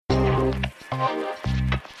Jordan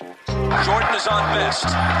is on Best.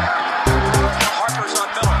 Harper's on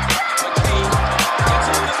Miller. McKee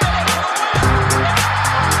gets in the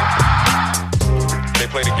middle. They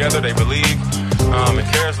play together. They believe. And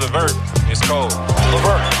Karis LeVert is cold.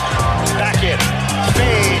 LeVert back in.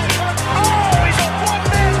 Fade. Oh, he's a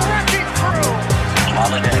one-man wrecking crew.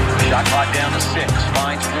 Holiday. Shot clock down to 6.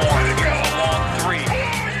 Finds Warren. Long 3.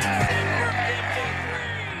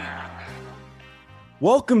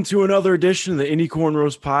 Welcome to another edition of the Indy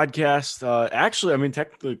Cornrows podcast. Actually, I mean,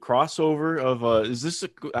 technically crossover of, is this,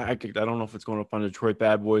 I don't know if it's going up on Detroit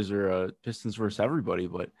Bad Boys or Pistons versus everybody,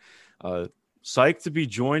 but psyched to be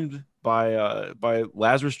joined by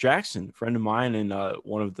Lazarus Jackson, a friend of mine and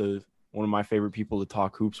one of my favorite people to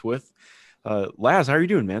talk hoops with. Laz, how are you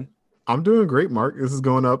doing, man? I'm doing great, Mark. This is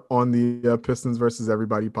going up on the Pistons versus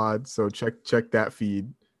everybody pod, so check that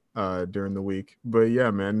feed during the week. But yeah,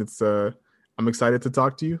 man, it's I'm excited to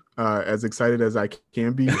talk to you. As excited as I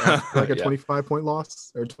can be after like a 25-point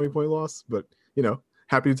loss or 20-point loss, but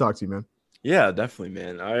happy to talk to you, man. Yeah, definitely,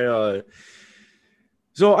 man.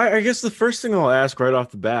 So I guess the first thing I'll ask right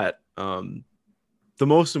off the bat, the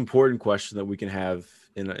most important question that we can have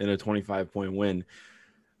in a 25-point win.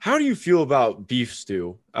 How do you feel about beef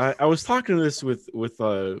stew? I was talking to this with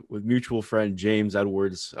mutual friend James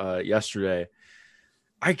Edwards yesterday.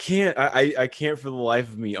 I can't for the life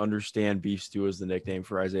of me understand beef stew as the nickname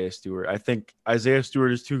for Isaiah Stewart. I think Isaiah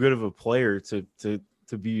Stewart is too good of a player to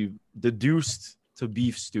be deduced to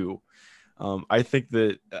beef stew. I think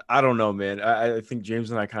that, I don't know, man. I think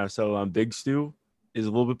James and I kind of settled on Big Stew is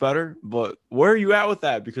a little bit better, but where are you at with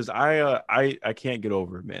that? Because I can't get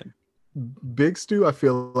over it, man. Big Stew, I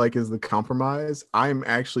feel like, is the compromise. I'm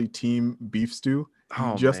actually team Beef Stew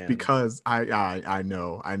because I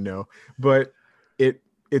know, but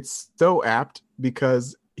it's so apt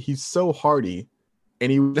because he's so hardy and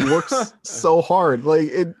he works so hard. Like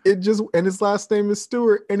it just, and his last name is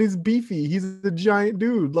Stewart and he's beefy. He's a giant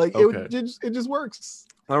dude. Like it just works.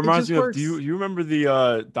 That reminds me of, do you remember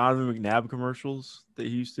the Donovan McNabb commercials that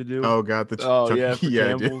he used to do? Oh God, for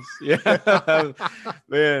Campbell's. Yeah.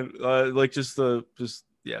 Man, just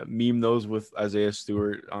meme those with Isaiah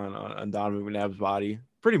Stewart on Donovan McNabb's body.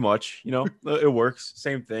 Pretty much, it works.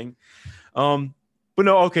 Same thing. But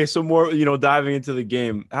no, okay, so more, diving into the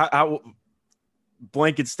game. How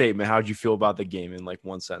blanket statement, how'd you feel about the game in like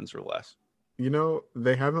one sentence or less?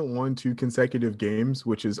 They haven't won 2 consecutive games,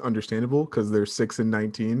 which is understandable because they're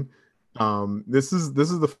 6-19. This is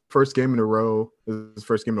the first game in a row, this is the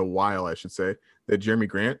first game in a while, I should say, that Jeremy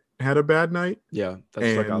Grant had a bad night. Yeah,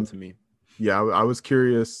 that stuck out to me. Yeah, I was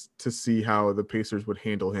curious to see how the Pacers would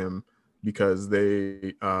handle him because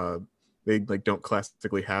they like don't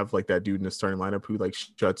classically have like that dude in the starting lineup who like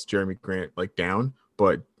shuts Jeremy Grant like down,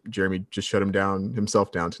 but Jeremy just shut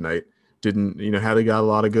himself down tonight. Got a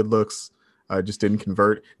lot of good looks, just didn't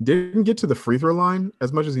convert, didn't get to the free throw line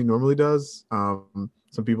as much as he normally does.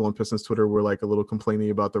 Some people on Pistons Twitter were like a little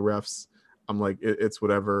complaining about the refs. I'm like, it's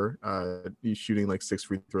whatever. He's shooting like 6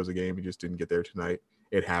 free throws a game. He just didn't get there tonight.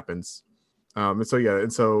 It happens. And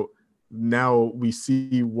so now we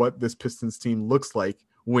see what this Pistons team looks like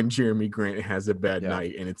when Jeremy Grant has a bad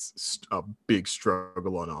night, and it's a big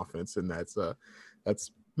struggle on offense, and that's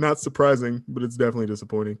not surprising, but it's definitely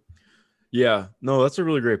disappointing. Yeah, no, that's a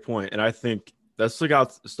really great point, and I think that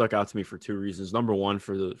stuck out to me for 2 reasons. Number one,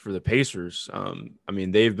 for the Pacers, I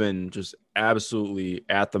mean, they've been just absolutely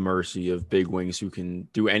at the mercy of big wings who can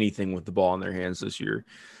do anything with the ball in their hands this year.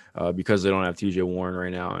 Because they don't have TJ Warren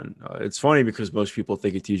right now. And it's funny because most people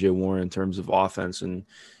think of TJ Warren in terms of offense, and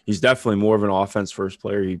he's definitely more of an offense first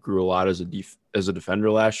player. He grew a lot as a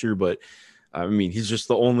defender last year, but I mean, he's just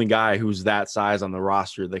the only guy who's that size on the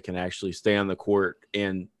roster that can actually stay on the court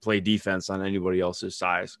and play defense on anybody else's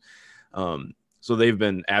size. So they've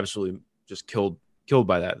been absolutely just killed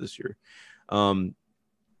by that this year.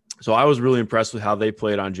 So I was really impressed with how they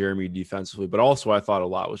played on Jeremy defensively, but also I thought a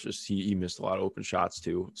lot was just he missed a lot of open shots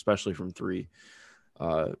too, especially from 3.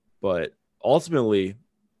 But ultimately,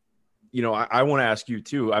 I want to ask you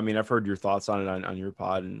too. I mean, I've heard your thoughts on it on your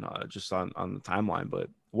pod and just on the timeline, but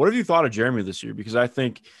what have you thought of Jeremy this year? Because I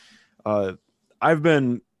think I've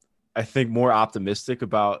been, more optimistic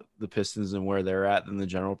about the Pistons and where they're at than the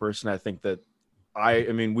general person. I think that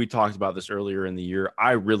I mean, we talked about this earlier in the year.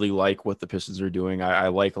 I really like what the Pistons are doing. I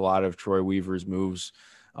like a lot of Troy Weaver's moves.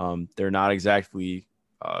 They're not exactly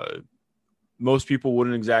most people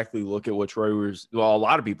wouldn't exactly look at what Troy Weaver's – well, a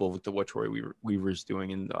lot of people looked at what Troy Weaver's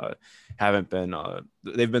doing and haven't been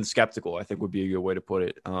they've been skeptical, I think would be a good way to put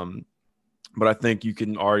it. But I think you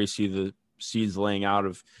can already see the seeds laying out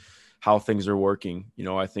of how things are working.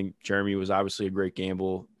 I think Jeremy was obviously a great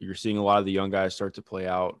gamble. You're seeing a lot of the young guys start to play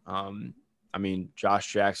out.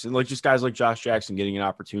 Josh Jackson, like just guys like Josh Jackson getting an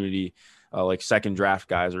opportunity, like second draft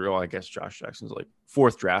guys, or I guess Josh Jackson's like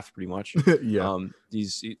fourth draft pretty much. Yeah.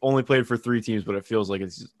 He only played for 3 teams, but it feels like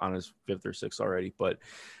it's on his 5th or 6th already. But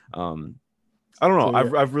I don't know. So,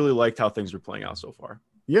 yeah. I've really liked how things are playing out so far.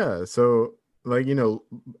 Yeah. So like,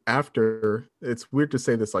 after, it's weird to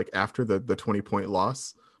say this, like after the 20-point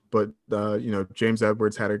loss, but James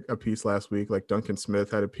Edwards had a piece last week, like Duncan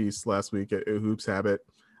Smith had a piece last week at Hoops Habit.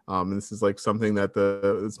 And this is like something that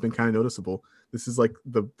it's been kind of noticeable. This is like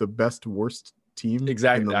the best worst team.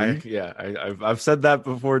 Exactly. In the league. I've said that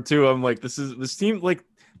before too. I'm like, this team, like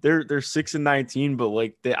they're 6-19, but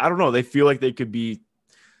like I don't know. They feel like they could be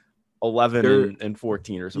 11 and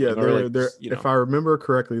 14 or something. Yeah, if I remember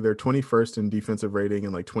correctly, they're 21st in defensive rating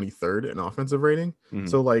and like 23rd in offensive rating. Mm-hmm.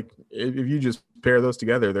 So like if you just pair those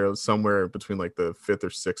together, they're somewhere between like the 5th or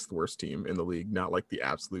 6th worst team in the league, not like the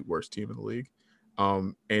absolute worst team in the league.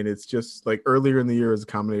 And it's just like earlier in the year is a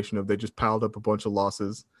combination of they just piled up a bunch of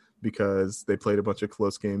losses because they played a bunch of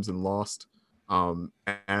close games and lost.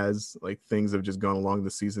 As like things have just gone along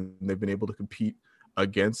the season, they've been able to compete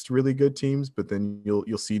against really good teams, but then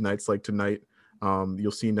you'll see nights like tonight.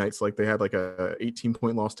 You'll see nights like they had like a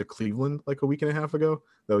 18-point loss to Cleveland like a week and a half ago.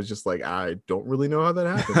 That was just like, I don't really know how that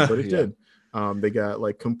happened, but it did. They got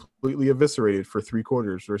like completely eviscerated for 3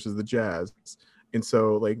 quarters versus the Jazz. And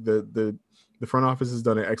so like the front office has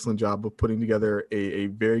done an excellent job of putting together a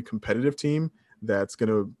very competitive team that's going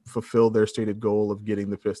to fulfill their stated goal of getting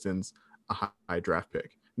the Pistons a high draft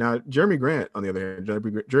pick. Now, Jeremy Grant, on the other hand,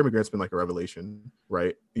 Jeremy Grant's been like a revelation,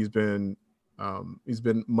 right? He's been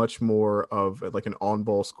much more of like an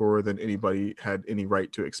on-ball scorer than anybody had any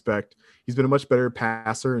right to expect. He's been a much better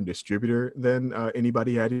passer and distributor than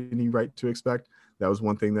anybody had any right to expect. That was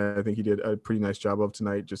one thing that I think he did a pretty nice job of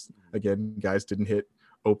tonight. Just, again, guys didn't hit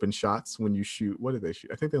open shots when you shoot. What did they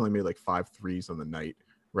shoot? I think they only made like 5 threes on the night,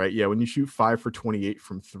 right? Yeah, when you shoot 5 for 28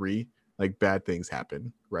 from 3, like bad things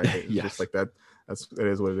happen, right? Yes. Just like that. It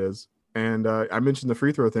is what it is. And I mentioned the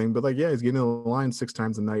free throw thing, but like, yeah, he's getting to the line 6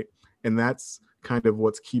 times a night. And that's kind of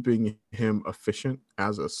what's keeping him efficient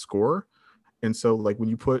as a scorer. And so like when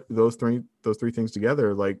you put those three things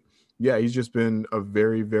together, like, yeah, he's just been a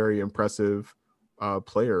very, very impressive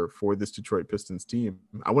player for this Detroit Pistons team.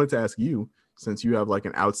 I wanted to ask you, since you have like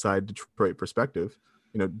an outside Detroit perspective,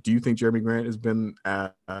 do you think Jeremy Grant has been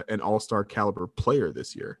an all-star caliber player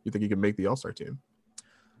this year? You think he can make the all-star team?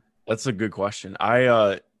 That's a good question.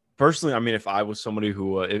 I personally, if I was somebody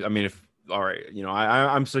who,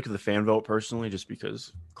 I'm sick of the fan vote personally, just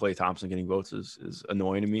because Klay Thompson getting votes is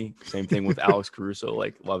annoying to me. Same thing with Alex Caruso.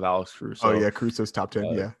 Like, love Alex Caruso. Oh yeah, Caruso's top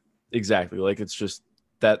 10. Yeah, exactly. Like, it's just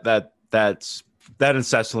that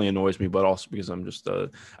incessantly annoys me, but also because I'm just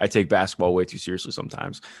I take basketball way too seriously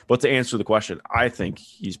sometimes. But to answer the question, I think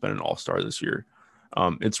he's been an all-star this year.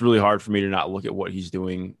 It's really hard for me to not look at what he's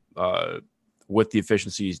doing with the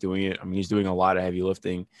efficiency he's doing it. I mean, he's doing a lot of heavy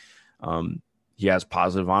lifting. He has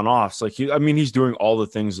positive on-offs. Like, he's doing all the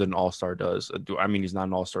things that an all-star does. He's not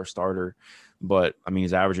an all-star starter, but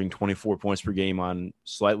he's averaging 24 points per game on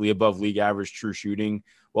slightly above league average true shooting,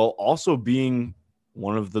 while also being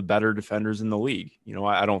one of the better defenders in the league.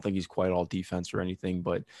 I don't think he's quite all defense or anything,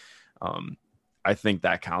 but I think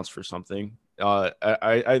that counts for something.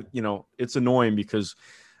 It's annoying because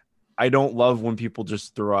I don't love when people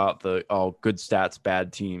just throw out the, good stats,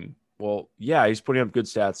 bad team. Well, yeah, he's putting up good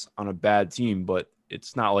stats on a bad team, but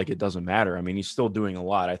it's not like it doesn't matter. He's still doing a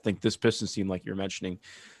lot. I think this Pistons team, like you're mentioning,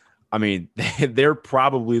 they're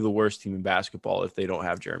probably the worst team in basketball if they don't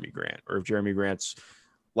have Jeremy Grant, or if Jeremy Grant's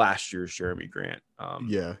last year's Jeremy Grant.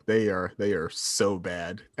 Yeah, they are so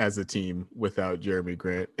bad as a team without Jeremy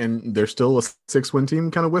Grant, and they're still a 6-win team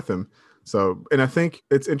kind of with him. So, and I think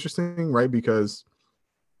it's interesting, right? Because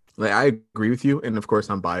like, I agree with you, and of course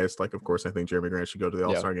I'm biased. Like, of course I think Jeremy Grant should go to the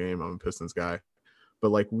All-Star game. I'm a Pistons guy,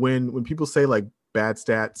 but like when people say like bad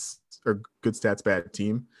stats or good stats, bad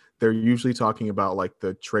team, they're usually talking about like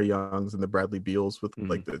the Trae Youngs and the Bradley Beals with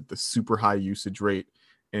like the super high usage rate,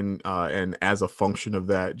 and as a function of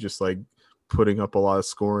that, just like putting up a lot of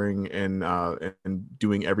scoring and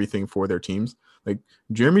doing everything for their teams. Like,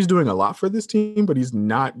 Jeremy's doing a lot for this team, but he's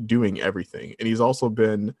not doing everything, and he's also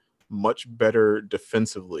been much better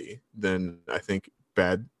defensively than I think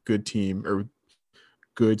good team or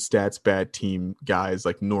good stats bad team guys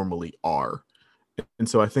like normally are. And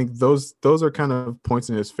so I think those are kind of points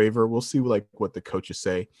in his favor. We'll see like what the coaches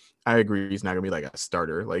say. I agree he's not gonna be like a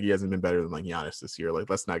starter. Like, he hasn't been better than like Giannis this year. Like,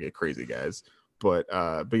 let's not get crazy, guys. But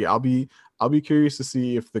yeah, I'll be curious to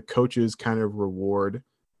see if the coaches kind of reward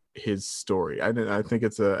his story. I think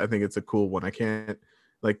it's a cool one. I can't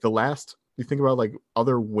like you think about like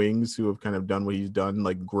other wings who have kind of done what he's done,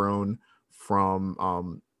 like grown from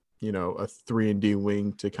a 3-and-D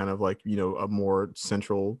wing to kind of like, a more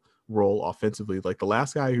central role offensively. Like the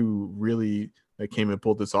last guy who really like came and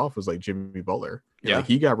pulled this off was like Jimmy Butler. And, like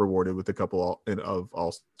he got rewarded with a couple of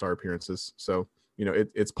all-star appearances. So,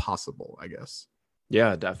 it's possible, I guess.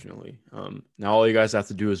 Yeah, definitely. Now all you guys have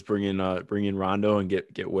to do is bring in Rondo and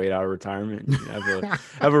get Wade out of retirement. And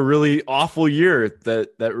have a really awful year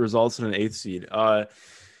that results in an 8th seed. I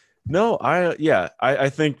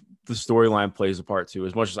think the storyline plays a part too.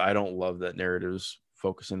 As much as I don't love that narratives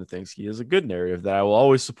focus into things, he is a good narrative that I will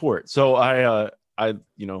always support. So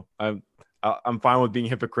I'm fine with being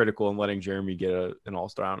hypocritical and letting Jeremy get an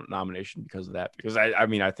All-Star nomination because of that. Because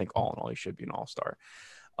I think all in all he should be an All-Star.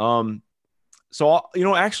 So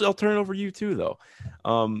I'll turn it over to you too, though.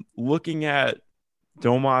 Looking at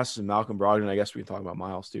Domas and Malcolm Brogdon, I guess we can talk about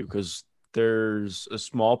Miles too, because there's a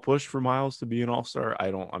small push for Miles to be an All-Star.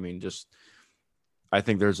 I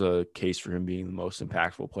think there's a case for him being the most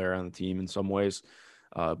impactful player on the team in some ways.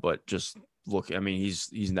 But just look,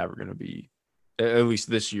 he's never going to be, at least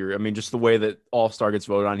this year. Just the way that All-Star gets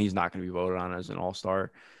voted on, he's not going to be voted on as an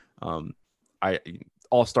All-Star.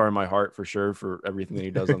 All-Star in my heart for sure for everything that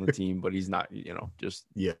he does on the team, but he's not,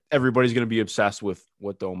 everybody's going to be obsessed with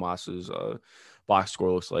what Domas's box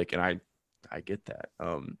score looks like. And I get that.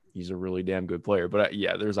 He's a really damn good player, but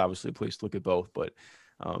there's obviously a place to look at both, but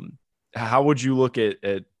how would you look at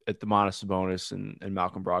Domantas Sabonis and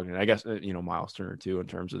Malcolm Brogdon? I guess, Miles Turner too, in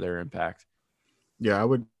terms of their impact. Yeah,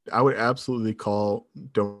 I would absolutely call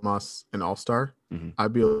Domas an All-Star. Mm-hmm.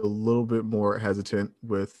 I'd be a little bit more hesitant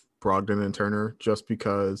with Brogdon and Turner just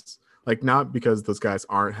because, like, not because those guys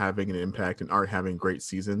aren't having an impact and aren't having great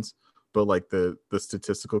seasons, but like the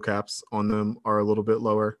statistical caps on them are a little bit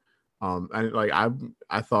lower. And like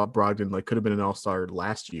I thought Brogdon like could have been an All-Star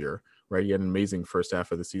last year, right? He had an amazing first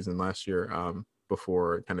half of the season last year,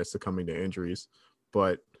 before kind of succumbing to injuries.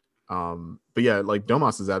 But yeah, like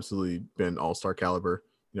Domas has absolutely been All-Star caliber.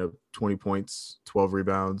 20 points, 12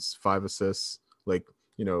 rebounds, 5 assists, like,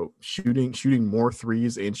 shooting more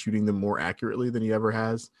threes and shooting them more accurately than he ever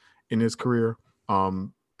has in his career.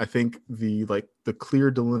 I think the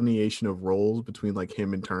clear delineation of roles between like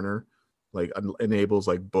him and Turner like enables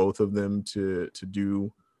like both of them to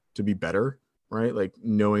be better, right? Like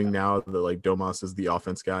knowing now that like Domas is the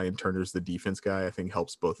offense guy and Turner's the defense guy, I think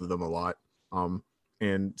helps both of them a lot.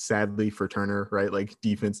 And sadly for Turner, right, like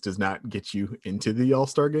defense does not get you into the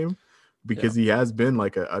All-Star game because he has been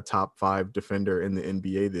like a top 5 defender in the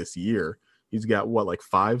NBA this year. He's got like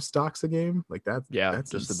 5 stocks a game. Like that's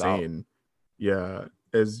just insane. But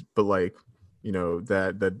like,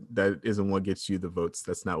 that isn't what gets you the votes.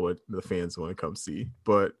 That's not what the fans want to come see.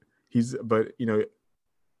 But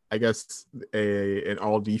I guess an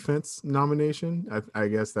all defense nomination. I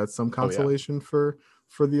guess that's some consolation for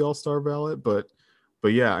the All-Star ballot. But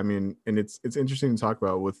yeah, and it's interesting to talk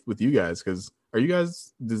about with you guys because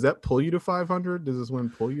does that pull you to 500? Does this win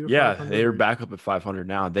pull you to 500? Yeah, they are back up at 500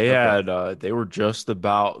 now. They they were just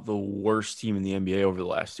about the worst team in the NBA over the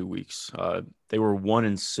last 2 weeks. They were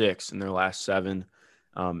 1-6 in their last 7.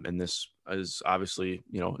 And this is obviously,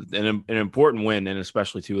 an important win, and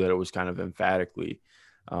especially too that it was kind of emphatically.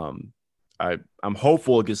 I'm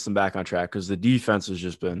hopeful it gets them back on track because the defense has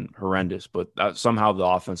just been horrendous, but somehow the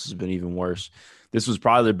offense has been even worse. This was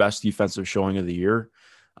probably their best defensive showing of the year.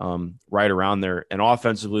 Right around there, and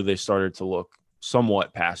offensively they started to look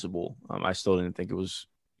somewhat passable. I still didn't think it was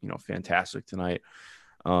fantastic tonight.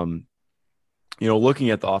 Looking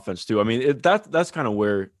at the offense too, that's kind of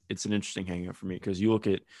where it's an interesting hang up for me because you look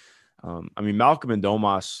at Malcolm and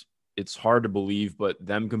Domas, it's hard to believe, but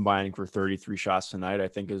them combining for 33 shots tonight I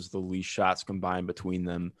think is the least shots combined between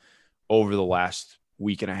them over the last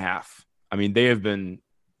week and a half. They have been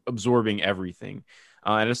absorbing everything.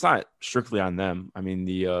 And it's not strictly on them.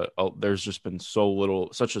 There's just been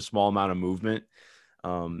such a small amount of movement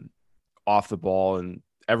off the ball, and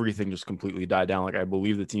everything just completely died down. Like I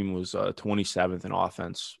believe the team was 27th in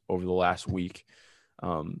offense over the last week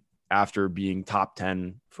after being top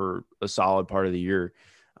 10 for a solid part of the year.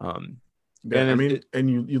 And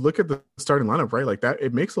you look at the starting lineup, right? Like that,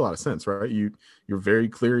 it makes a lot of sense, right? You're very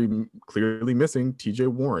clearly missing TJ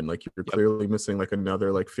Warren. Like you're clearly missing like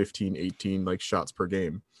another like 15, 18 like shots per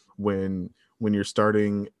game when you're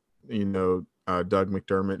starting, Doug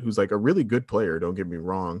McDermott, who's like a really good player. Don't get me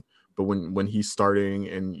wrong. But when he's starting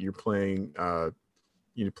and you're playing all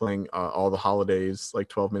the holidays, like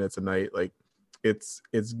 12 minutes a night, like it's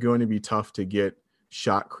going to be tough to get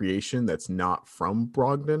shot creation that's not from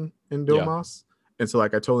Brogdon and Domas. And so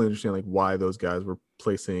like I totally understand like why those guys were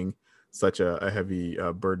placing such a heavy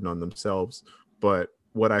burden on themselves. But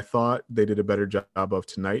what I thought they did a better job of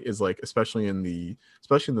tonight is like especially in the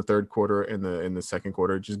third quarter and in the second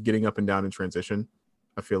quarter, just getting up and down in transition.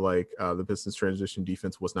 I feel like the Pistons transition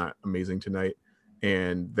defense was not amazing tonight,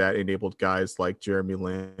 and that enabled guys like Jeremy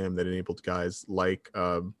Lamb, that enabled guys like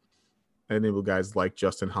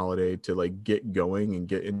Justin Holiday to like get going and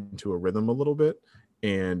get into a rhythm a little bit.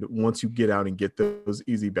 And once you get out and get those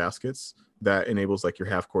easy baskets, that enables like your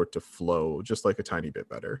half court to flow just like a tiny bit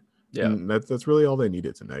better. Yeah, and that's really all they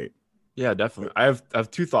needed tonight. Yeah, definitely. I have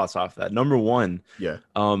two thoughts off that. Number one, Yeah,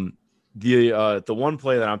 the one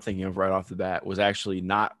play that I'm thinking of right off the bat was actually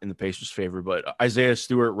not in the Pacers' favor, but Isaiah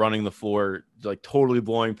Stewart running the floor, like totally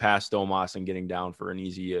blowing past Domas and getting down for an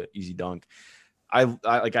easy dunk. I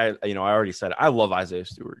already said it, I love Isaiah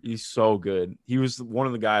Stewart. He's so good. He was one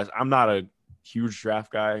of the guys. I'm not a huge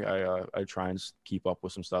draft guy. I try and keep up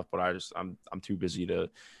with some stuff, but I'm too busy to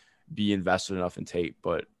be invested enough in tape.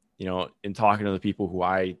 But in talking to the people who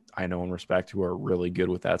I know and respect who are really good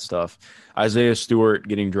with that stuff, Isaiah Stewart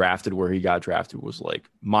getting drafted where he got drafted was like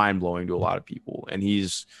mind blowing to a lot of people, and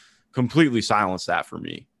he's completely silenced that for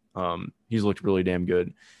me. He's looked really damn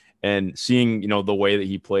good. And seeing, the way that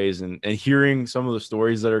he plays and hearing some of the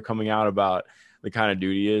stories that are coming out about the kind of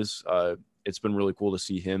dude he is, it's been really cool to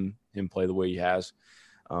see him play the way he has.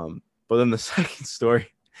 But then the second story,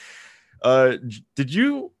 did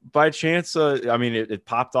you by chance, it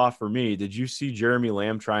popped off for me. Did you see Jeremy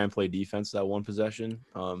Lamb try and play defense that one possession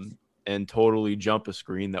and totally jump a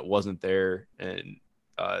screen that wasn't there? And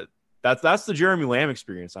that's the Jeremy Lamb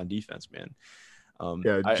experience on defense, man.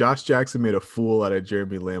 Josh Jackson made a fool out of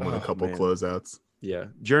Jeremy Lamb on a couple closeouts. Yeah,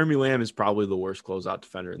 Jeremy Lamb is probably the worst closeout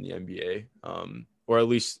defender in the NBA, or at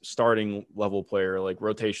least starting level player, like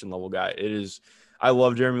rotation level guy. I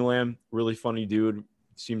love Jeremy Lamb, really funny dude.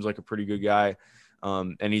 Seems like a pretty good guy,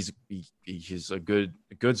 and he's a good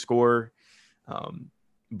scorer.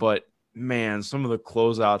 But man, some of the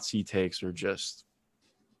closeouts he takes are just,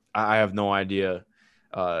 I have no idea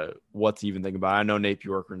what to even think about. I know Nate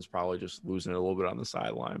Bjorkgren's probably just losing it a little bit on the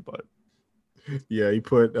sideline, but yeah, he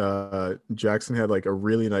put Jackson had like a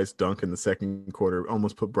really nice dunk in the second quarter,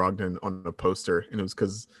 almost put Brogdon on a poster, and it was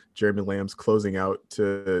because Jeremy Lamb's closing out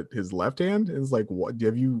to his left hand. And it's like, what?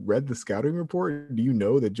 Have you read the scouting report? Do you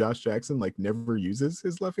know that Josh Jackson like never uses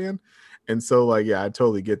his left hand? And so like, yeah, I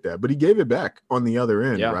totally get that, but he gave it back on the other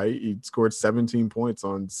end, right? He scored 17 points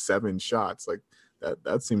on 7 shots. Like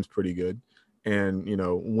that seems pretty good. And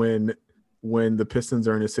when the Pistons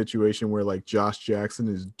are in a situation where like Josh Jackson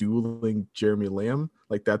is dueling Jeremy Lamb,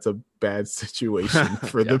 like that's a bad situation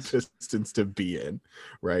for the Pistons to be in,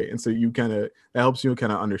 right? And so that helps you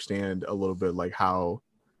kind of understand a little bit like how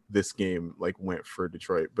this game like went for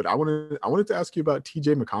Detroit. But I wanted to ask you about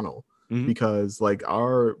TJ McConnell, because like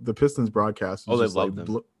the Pistons broadcast they love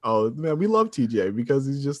him. Oh man, we love TJ because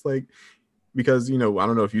he's just like, because I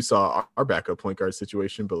don't know if you saw our backup point guard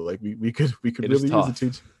situation, but like we could really use a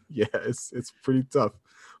TJ. Yeah, it's pretty tough.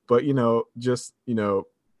 But just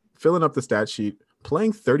filling up the stat sheet,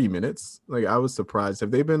 playing 30 minutes, like I was surprised.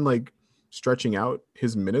 Have they been like stretching out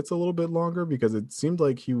his minutes a little bit longer? Because it seemed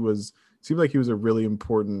like he was a really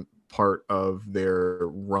important part of their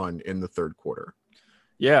run in the third quarter.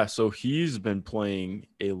 Yeah, so he's been playing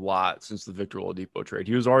a lot since the Victor Oladipo trade.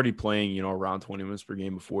 He was already playing, around 20 minutes per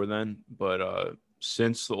game before then, but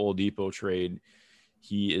since the Oladipo trade,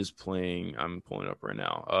 he is playing, I'm pulling it up right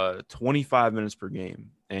now, 25 minutes per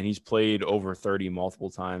game, and he's played over 30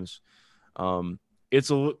 multiple times.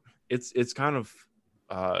 It's kind of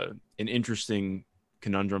an interesting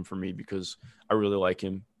conundrum for me because I really like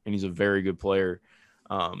him and he's a very good player.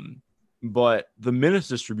 But the minutes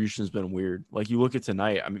distribution has been weird. Like you look at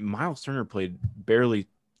tonight, Miles Turner didn't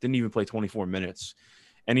even play 24 minutes.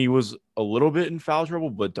 And he was a little bit in foul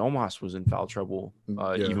trouble, but Domas was in foul trouble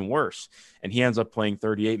even worse. And he ends up playing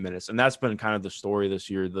 38 minutes. And that's been kind of the story this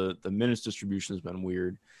year. The minutes distribution has been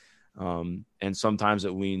weird. And sometimes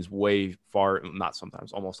it leans way far. Not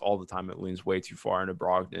sometimes, almost all the time it leans way too far into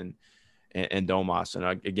Brogdon and Domas. And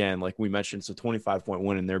again, like we mentioned, it's a 25-point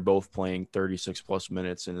win, and they're both playing 36-plus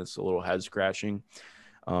minutes, and it's a little head-scratching.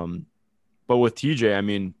 But with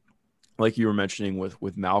TJ, like you were mentioning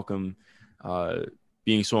with Malcolm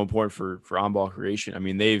being so important for on-ball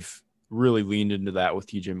creation, they've really leaned into that with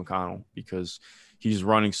TJ McConnell because he's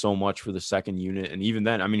running so much for the second unit. And even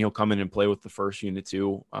then, he'll come in and play with the first unit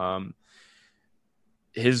too.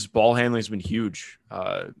 His ball handling has been huge.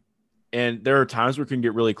 And there are times where it can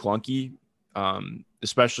get really clunky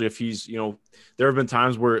Especially if he's, there have been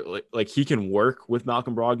times where like he can work with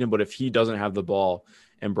Malcolm Brogdon, but if he doesn't have the ball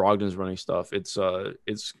and Brogdon's running stuff, it's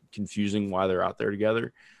confusing why they're out there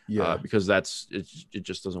together. Yeah. Because it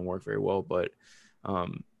just doesn't work very well. But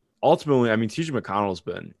ultimately, I mean, TJ McConnell's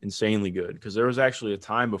been insanely good, because there was actually a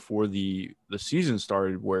time before the season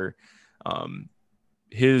started where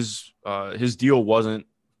his deal wasn't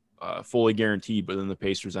fully guaranteed, but then the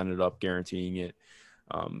Pacers ended up guaranteeing it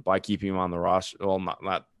by keeping him on the roster. Well,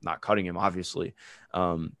 not cutting him, obviously.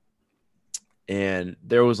 And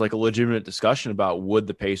there was like a legitimate discussion about, would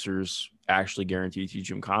the Pacers actually guarantee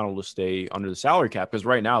TJ McConnell to stay under the salary cap? Because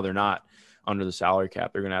right now they're not under the salary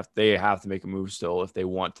cap. They have to make a move still if they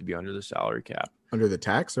want to be under the salary cap. Under the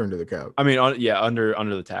tax or under the cap? I mean,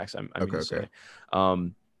 under the tax. I mean to say.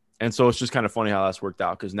 And so it's just kind of funny how that's worked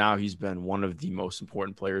out, because now he's been one of the most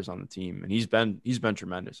important players on the team, and he's been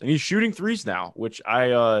tremendous, and he's shooting threes now, which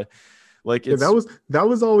I like. Yeah, that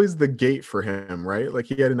was always the gate for him, right? Like,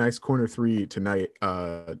 he had a nice corner three tonight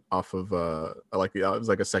off of it was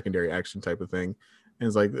like a secondary action type of thing.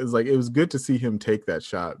 And it was good to see him take that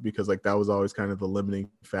shot, because like that was always kind of the limiting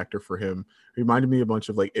factor for him. It reminded me a bunch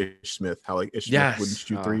of like Ish Smith, how like Ish Smith wouldn't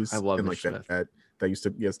shoot threes. I love and Ish like Smith. that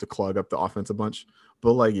used to clog up the offense a bunch.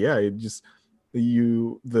 But like, yeah, it just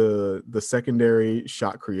the secondary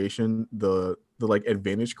shot creation, the like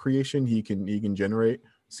advantage creation he can generate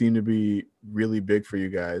seem to be really big for you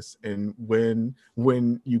guys. And when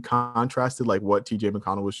you contrasted like what TJ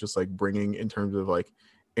McConnell was just like bringing in terms of like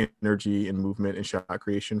energy and movement and shot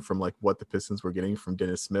creation from like what the Pistons were getting from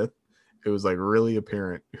Dennis Smith, it was like really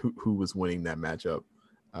apparent who was winning that matchup.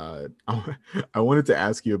 I wanted to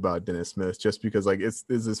ask you about Dennis Smith, just because like it's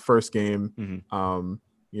his first game. Mm-hmm.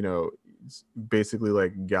 Basically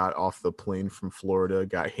like got off the plane from Florida,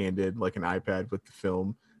 got handed like an iPad with the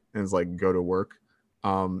film, and is like, go to work.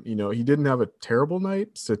 He didn't have a terrible night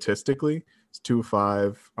statistically. It's 2 of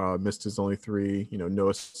 5, missed his only 3, no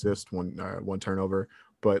assist, one turnover,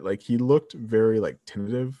 but like he looked very like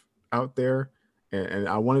tentative out there. And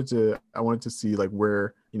I wanted to see like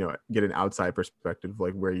where, get an outside perspective,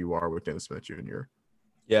 like where you are with Dennis Smith Jr.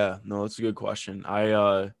 Yeah, no, that's a good question.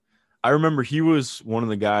 I remember he was one of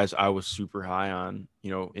the guys I was super high on,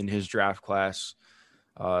 in his draft class.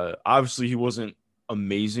 Obviously he wasn't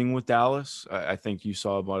amazing with Dallas. I think you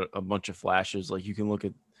saw about a bunch of flashes. Like, you can look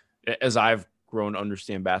at, as I've grown to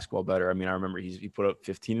understand basketball better, I mean, I remember he put up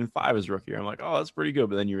 15 and 5 his rookie year. I'm like, oh, that's pretty good.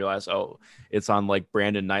 But then you realize, oh, it's on like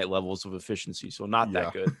Brandon Knight levels of efficiency, so not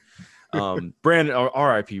that good.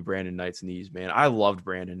 RIP Brandon Knight's knees, man. I loved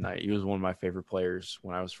Brandon Knight. He was one of my favorite players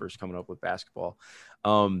when I was first coming up with basketball.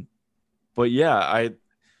 But yeah,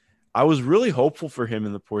 I was really hopeful for him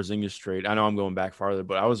in the Porzingis trade. I know I'm going back farther,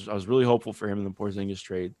 but I was really hopeful for him in the Porzingis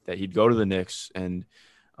trade that he'd go to the Knicks and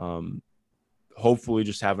hopefully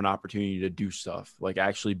just have an opportunity to do stuff, like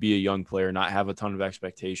actually be a young player, not have a ton of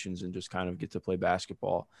expectations, and just kind of get to play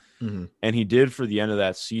basketball. Mm-hmm. And he did for the end of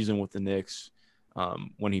that season with the Knicks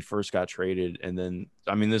when he first got traded. And then,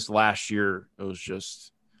 I mean, this last year, it was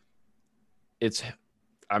just,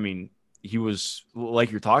 he was, like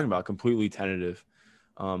you're talking about, completely tentative.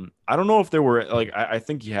 I don't know if there were like, I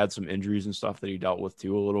think he had some injuries and stuff that he dealt with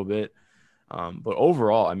too a little bit. But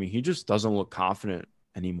overall, I mean, he just doesn't look confident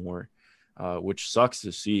anymore, which sucks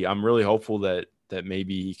to see. I'm really hopeful that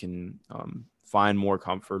maybe he can find more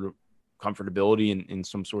comfortability in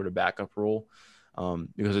some sort of backup role,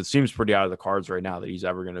 because it seems pretty out of the cards right now that he's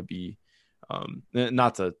ever going to be,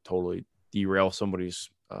 not to totally derail somebody's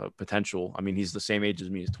potential. I mean, he's the same age as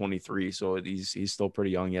me. He's 23, so he's still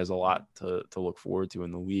pretty young. He has a lot to look forward to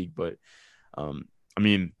in the league. But I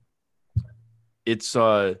mean, it's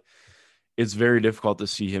very difficult to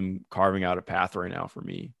see him carving out a path right now for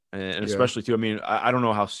me, and especially too. I mean, I don't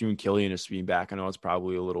know how soon Killian is being back. I know it's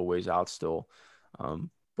probably a little ways out still,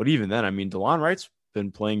 but even then, I mean, DeLon Wright's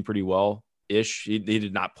been playing pretty well ish. He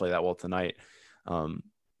did not play that well tonight,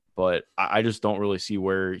 but I just don't really see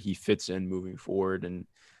where he fits in moving forward. And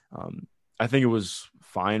I think it was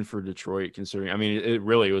fine for Detroit, considering, I mean, it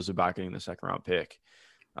really was about getting the second round pick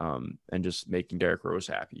and just making Derrick Rose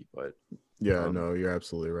happy. But no, you're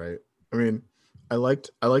absolutely right. I mean, I liked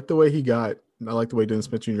the way the way Dennis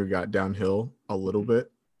Smith Jr. got downhill a little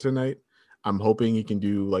bit tonight. I'm hoping he can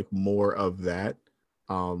do like more of that.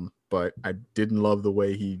 But I didn't love the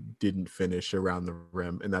way he didn't finish around the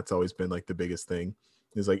rim. And that's always been like the biggest thing,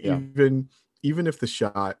 is like, even if the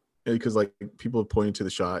shot, because like people have pointed to the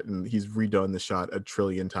shot and he's redone the shot a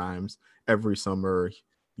trillion times every summer.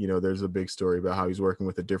 There's a big story about how he's working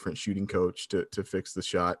with a different shooting coach to fix the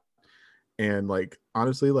shot. And like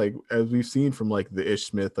honestly, like as we've seen from like the Ish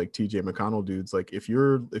Smith, like TJ McConnell dudes, like if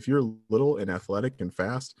you're little and athletic and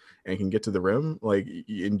fast and can get to the rim, like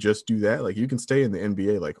and just do that, like you can stay in the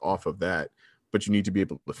NBA like off of that, but you need to be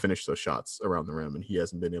able to finish those shots around the rim, and he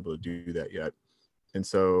hasn't been able to do that yet. And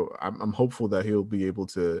so I'm hopeful that he'll be able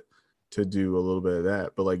to do a little bit of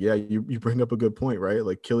that. But like, yeah, you bring up a good point, right?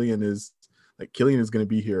 Like Killian is going to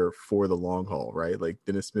be here for the long haul, right? Like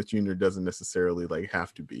Dennis Smith Jr. doesn't necessarily like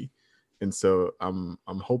have to be. And so I'm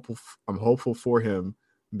hopeful for him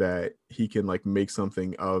that he can like make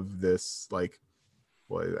something of this. Like,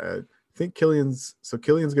 well, I think Killian's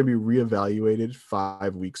going to be reevaluated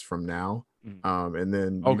 5 weeks from now. And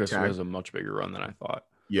then so he has a much bigger run than I thought.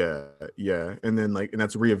 Yeah. And then and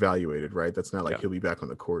that's reevaluated, right? That's not like he'll be back on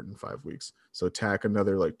the court in 5 weeks. So tack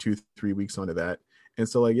another like 2-3 weeks onto that. And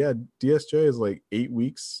so like, yeah, DSJ is like 8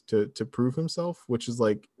 weeks to prove himself, which is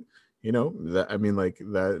like, that, I mean, like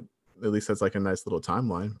that, at least that's like a nice little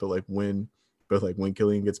timeline. But when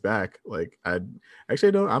Killian gets back, like I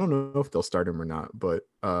don't know if they'll start him or not, but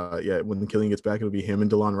when Killian gets back, it'll be him and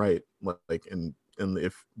DeLon Wright. Like, and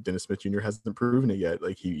if Dennis Smith Jr. hasn't proven it yet,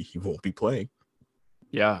 like he won't be playing.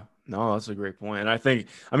 Yeah, no, that's a great point.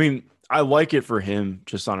 And I like it for him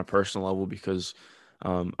just on a personal level because,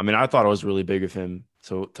 I thought it was really big of him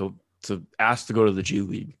to ask to go to the G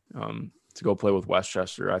League, to go play with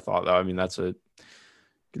Westchester. I thought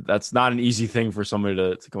that's not an easy thing for somebody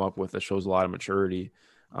to come up with. That shows a lot of maturity.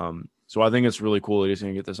 So I think it's really cool that he's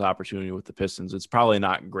going to get this opportunity with the Pistons. It's probably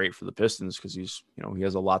not great for the Pistons because he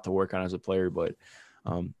has a lot to work on as a player, but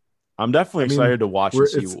I'm definitely excited to watch and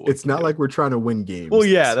see. It's not like we're trying to win games. Well,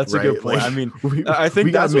 yeah, that's right? A good point. Like, I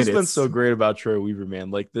think that's what's been so great about Troy Weaver, man.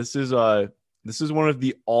 Like this is one of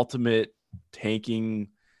the ultimate tanking.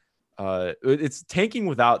 It's tanking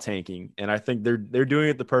without tanking, and I think they're doing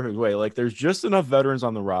it the perfect way. Like there's just enough veterans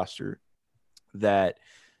on the roster that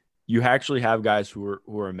you actually have guys who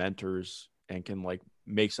are mentors and can like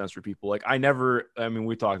make sense for people. Like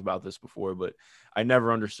we talked about this before, but I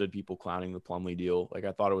never understood people clowning the Plumlee deal. Like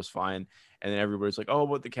I thought it was fine, and then everybody's like, "Oh,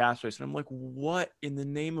 but the cap space," and I'm like, "What in the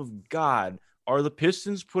name of God are the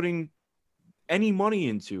Pistons putting any money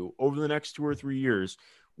into over the next 2 or 3 years?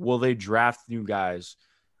 Will they draft new guys?"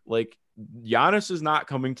 Like Giannis is not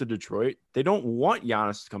coming to Detroit. They don't want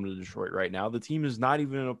Giannis to come to Detroit right now. The team is not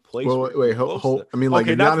even in a place. Well, hold. I mean, like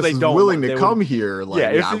if Giannis is willing to come here,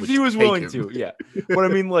 like if he was willing to, yeah. But I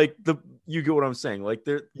mean, like you get what I'm saying. Like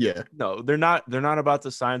they're not about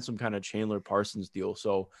to sign some kind of Chandler Parsons deal.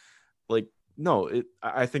 So, like, no,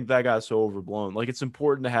 I think that got so overblown. Like it's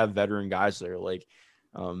important to have veteran guys there. Like,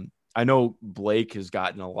 I know Blake has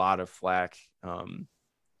gotten a lot of flack.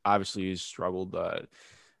 Obviously, he's struggled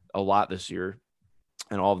a lot this year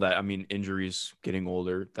and all of that. I mean, injuries, getting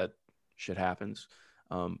older, that shit happens.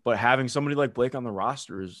 But having somebody like Blake on the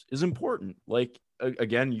roster is important. Like,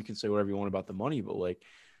 again, you can say whatever you want about the money, but like,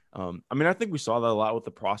 I think we saw that a lot with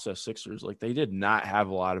the process Sixers. Like they did not have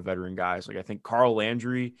a lot of veteran guys. Like I think Carl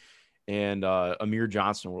Landry and Amir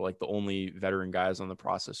Johnson were like the only veteran guys on the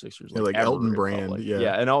process Sixers. Like Elton Brand. Like.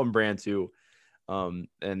 Yeah. And Elton Brand too. And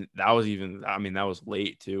that was that was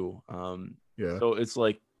late too. So it's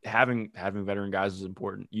like having veteran guys is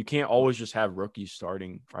important. You can't always just have rookies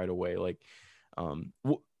starting right away. Like,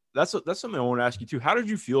 that's something I want to ask you too. How did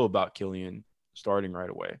you feel about Killian starting right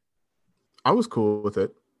away? I was cool with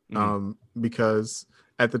it. Because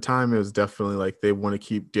at the time it was definitely like they want to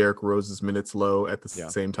keep Derrick Rose's minutes low at the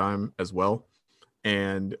same time as well.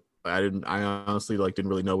 And I honestly didn't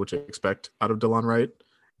really know what to expect out of DeLon Wright.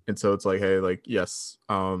 And so it's like, hey, like, yes.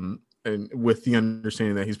 And with the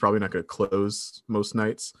understanding that he's probably not going to close most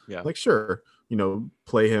nights. Yeah. Like, sure,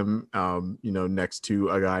 play him, next to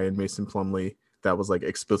a guy in Mason Plumlee that was like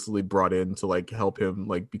explicitly brought in to like help him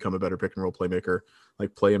like become a better pick and roll playmaker.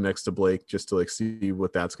 Like play him next to Blake just to like see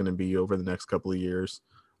what that's going to be over the next couple of years,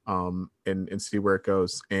 and see where it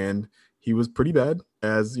goes. And he was pretty bad,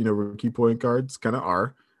 as rookie point guards kind of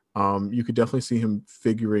are. You could definitely see him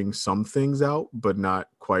figuring some things out, but not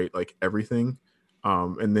quite like everything.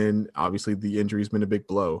 And then obviously the injury's been a big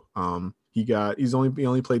blow. He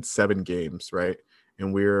only played 7 games, right?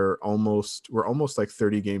 And we're almost like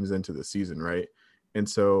 30 games into the season, right? And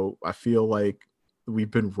so I feel like we've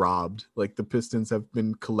been robbed. Like the Pistons have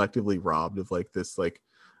been collectively robbed of like this, like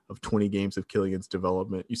of 20 games of Killian's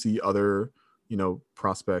development. You see other,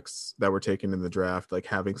 prospects that were taken in the draft, like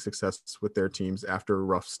having success with their teams after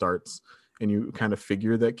rough starts. And you kind of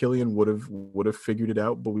figure that Killian would have figured it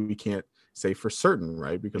out, but we can't say for certain,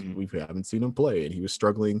 right? Because we haven't seen him play, and he was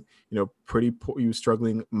struggling, pretty poor. He was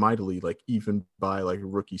struggling mightily, like even by like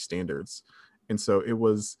rookie standards. And so it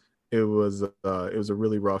was a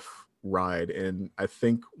really rough ride. And I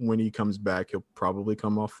think when he comes back, he'll probably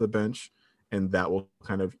come off the bench, and that will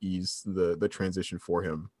kind of ease the transition for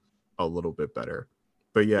him a little bit better.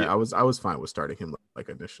 But yeah, I was fine with starting him like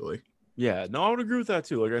initially. Yeah, no, I would agree with that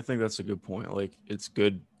too. Like, I think that's a good point. Like, it's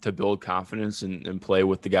good to build confidence and play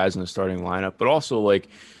with the guys in the starting lineup, but also like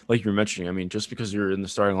you're mentioning, I mean, just because you're in the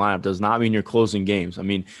starting lineup does not mean you're closing games. I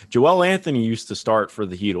mean, Joel Anthony used to start for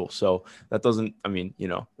the Heat, so that doesn't. I mean, you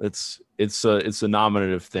know, it's a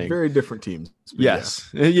nominative thing. Very different teams. Yes,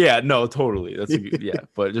 yeah, no, totally. That's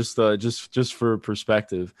but just for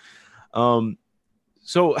perspective.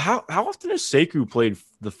 So how often has Sekou played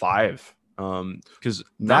the 5? Because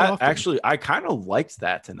that actually, I kind of liked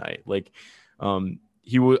that tonight. Like,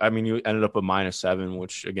 he ended up a -7,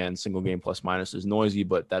 which again, single game plus minus is noisy,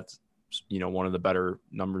 but that's, you know, one of the better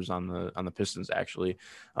numbers on the Pistons actually.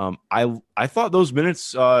 I thought those minutes,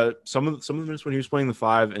 some of the minutes when he was playing the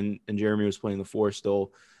 5 and Jeremy was playing the 4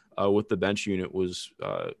 still, with the bench unit was,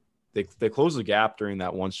 they closed the gap during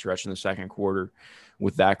that one stretch in the second quarter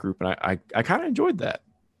with that group, and I kind of enjoyed that.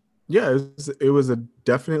 Yeah, it was a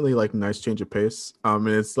definitely like nice change of pace. And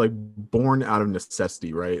it's like born out of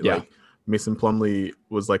necessity, right? Yeah. Like Mason Plumlee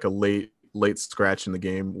was like a late scratch in the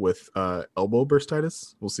game with elbow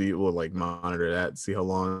bursitis. We'll see. We'll like monitor that, see how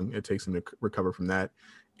long it takes him to recover from that.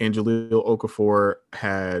 And Jahlil Okafor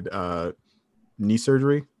had knee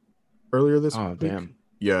surgery earlier this week. Damn.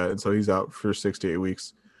 Yeah, and so he's out for 6 to 8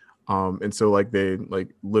 weeks. And so like they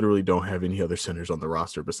like literally don't have any other centers on the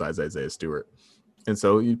roster besides Isaiah Stewart. And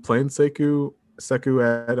so you playing Sekou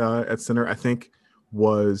at center, I think,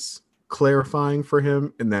 was clarifying for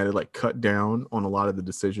him in that it like cut down on a lot of the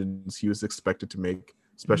decisions he was expected to make,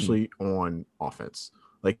 especially on offense.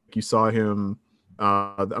 Like you saw him,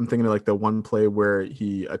 I'm thinking of like the one play where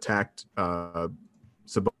he attacked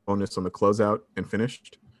Sabonis on the closeout and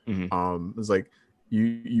finished. It was like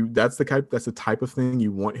that's the type of thing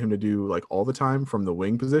you want him to do like all the time from the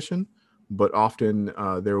wing position. But often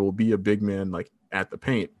there will be a big man like at the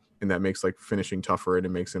paint, and that makes like finishing tougher, and it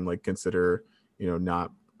makes him like consider, you know,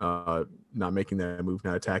 not making that move,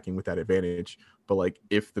 not attacking with that advantage. But like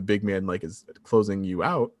if the big man like is closing you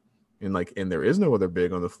out, and there is no other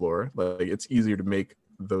big on the floor, like it's easier to make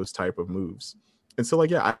those type of moves. And so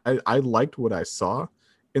like yeah, I liked what I saw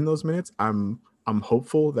in those minutes. I'm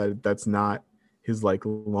hopeful that that's not his like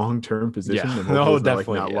long-term position. Yeah, no,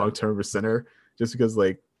 definitely not long-term center, just because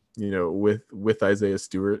like, you know, with Isaiah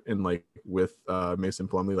Stewart and like with Mason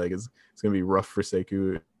Plumlee, like it's gonna be rough for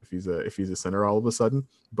Sekou if he's a center all of a sudden.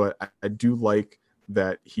 But I do like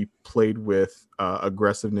that he played with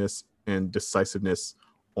aggressiveness and decisiveness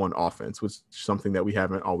on offense, which is something that we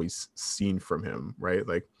haven't always seen from him, right?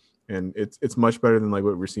 Like, and it's much better than like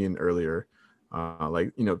what we're seeing earlier.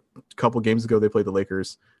 Like, you know, a couple games ago they played the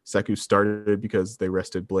Lakers. Sekou started because they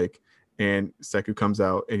rested Blake. And Sekou comes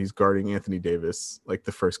out and he's guarding Anthony Davis like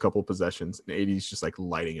the first couple possessions, and AD's just like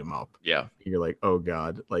lighting him up. Yeah, and you're like, oh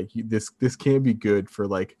god, like this can't be good for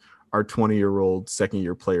like our 20-year-old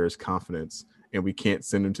second-year player's confidence, and we can't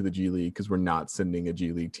send him to the G League because we're not sending a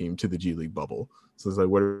G League team to the G League bubble. So it's like,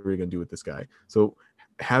 what are we gonna do with this guy? So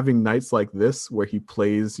having nights like this where he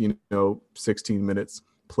plays, you know, 16 minutes,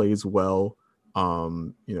 plays well,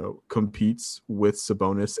 you know, competes with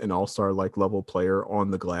Sabonis, an all-star like level player on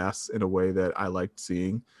the glass in a way that I liked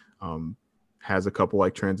seeing, has a couple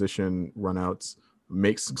like transition runouts,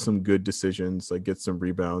 makes some good decisions, like gets some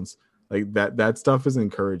rebounds, like that stuff is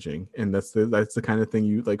encouraging, and that's the kind of thing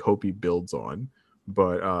you like hope he builds on.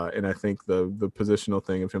 But and I think the positional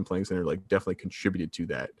thing of him playing center like definitely contributed to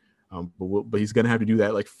that. But he's gonna have to do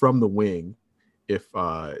that like from the wing if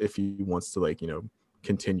he wants to like, you know,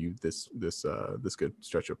 continue this good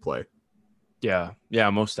stretch of play. Yeah,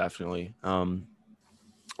 most definitely.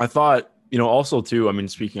 I thought, you know, also too, I mean,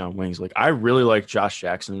 speaking on wings, like I really like Josh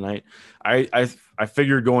Jackson tonight. I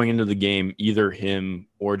figured going into the game either him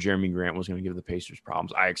or Jeremy Grant was going to give the Pacers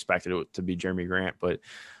problems. I expected it to be Jeremy Grant, but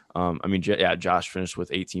I mean, Josh finished with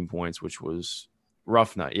 18 points, which was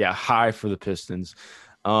rough night. Yeah, high for the Pistons.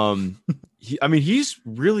 He's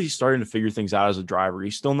really starting to figure things out as a driver.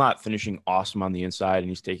 He's still not finishing awesome on the inside, and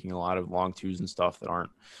he's taking a lot of long twos and stuff that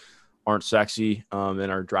aren't sexy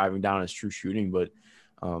and are driving down his true shooting. But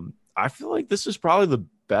I feel like this is probably the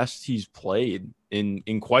best he's played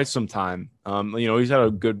in quite some time. You know, he's had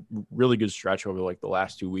a really good stretch over like the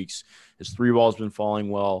last 2 weeks. His three ball's been falling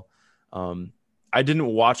well. I didn't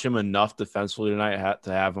watch him enough defensively tonight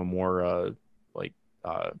to have a more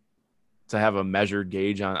to have a measured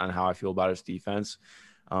gauge on how I feel about his defense.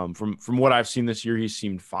 From what I've seen this year, he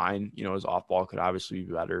seemed fine. You know, his off ball could obviously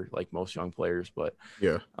be better, like most young players, but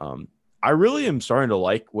yeah, I really am starting to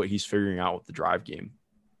like what he's figuring out with the drive game.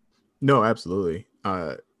 No, absolutely.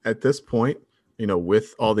 At this point,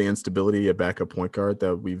 with all the instability at backup point guard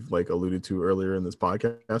that we've like alluded to earlier in this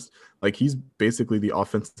podcast, like he's basically the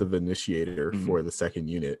offensive initiator Mhm. for the second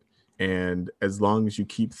unit. And as long as you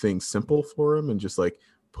keep things simple for him and just like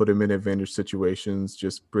put him in advantage situations,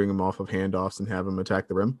 just bring him off of handoffs and have him attack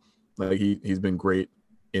the rim, like he's been great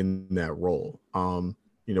in that role.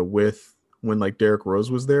 With when like Derrick Rose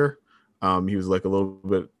was there, he was like a little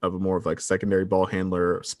bit of a more of like secondary ball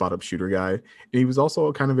handler, spot up shooter guy. And he was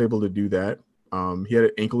also kind of able to do that. He had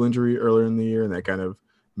an ankle injury earlier in the year, and that kind of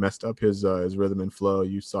messed up his rhythm and flow.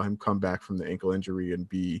 You saw him come back from the ankle injury and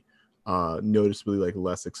be noticeably like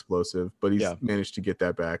less explosive, but he's managed to get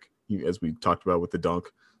that back, as we talked about with the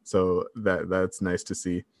dunk. So that's nice to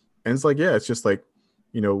see. And it's like, yeah, it's just like,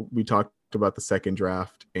 we talked about the second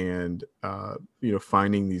draft and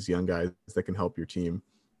finding these young guys that can help your team.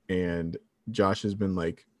 And Josh has been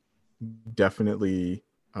like definitely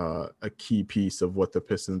a key piece of what the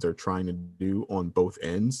Pistons are trying to do on both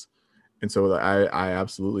ends. And so I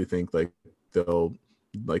absolutely think like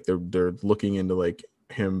they're looking into like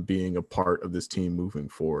him being a part of this team moving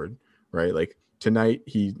forward, right? Like tonight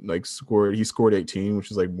he scored 18,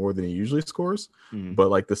 which is like more than he usually scores. But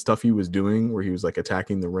like the stuff he was doing where he was like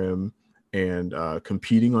attacking the rim and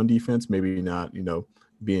competing on defense, maybe not,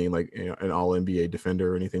 being like an all NBA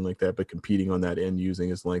defender or anything like that, but competing on that end, using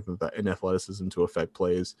his length and athleticism to affect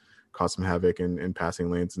plays, cause some havoc in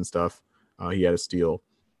passing lanes and stuff. He had a steal.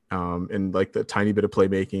 And like the tiny bit of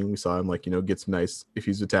playmaking, we saw him like, get some nice, if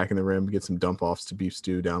he's attacking the rim, get some dump offs to beef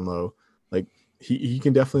stew down low. Like he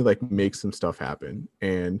can definitely like make some stuff happen.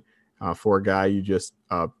 And for a guy you just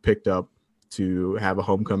picked up to have a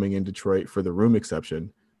homecoming in Detroit for the room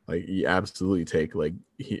exception, like you absolutely take like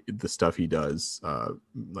the stuff he does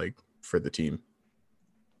like for the team.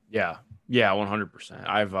 Yeah, 100%.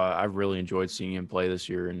 I've really enjoyed seeing him play this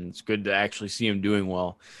year, and it's good to actually see him doing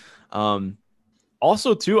well.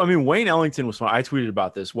 Also, too, I mean, Wayne Ellington was fun. I tweeted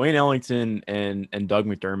about this. Wayne Ellington and Doug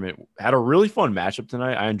McDermott had a really fun matchup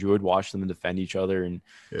tonight. I enjoyed watching them defend each other, and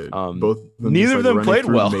both of them neither of them played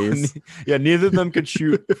well. Yeah, neither of them could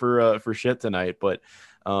shoot for shit tonight. But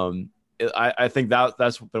I think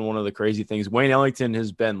that's been one of the crazy things. Wayne Ellington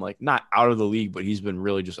has been like not out of the league, but he's been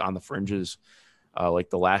really just on the fringes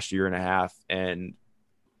like the last year and a half, and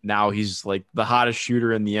now he's like the hottest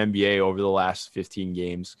shooter in the NBA over the last 15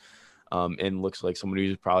 games. And looks like somebody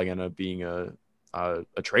who's probably going to be a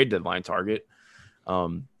trade deadline target.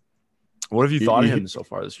 What have you thought of him so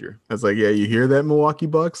far this year? I was like, yeah, you hear that, Milwaukee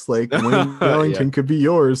Bucks? Like Wayne Ellington could be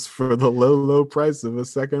yours for the low price of a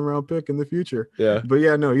second round pick in the future. Yeah. But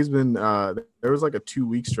yeah, no, he's been there was like a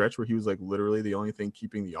 2-week stretch where he was like literally the only thing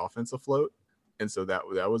keeping the offense afloat. And so that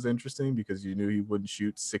was interesting because you knew he wouldn't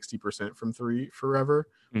shoot 60% from three forever,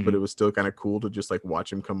 but it was still kind of cool to just like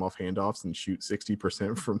watch him come off handoffs and shoot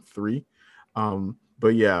 60% from three.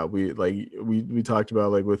 But yeah, we talked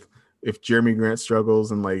about like with if Jeremy Grant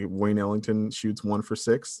struggles and like Wayne Ellington shoots 1 for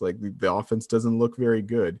 6, like the offense doesn't look very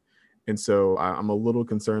good. And so I'm a little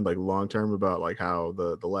concerned like long term about like how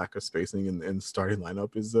the lack of spacing in the starting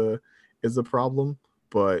lineup is a problem.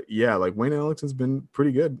 But yeah, like Wayne Ellington's been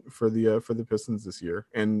pretty good for the Pistons this year.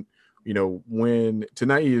 And, when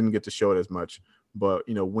tonight he didn't get to show it as much, but,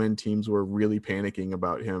 when teams were really panicking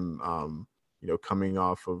about him, coming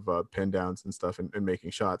off of pin downs and stuff and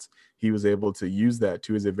making shots, he was able to use that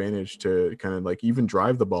to his advantage to kind of like even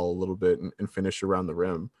drive the ball a little bit and finish around the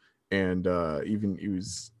rim. And even he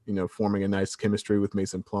was, forming a nice chemistry with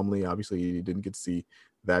Mason Plumlee. Obviously, he didn't get to see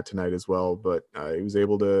that tonight as well, but he was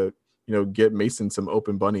able to get Mason some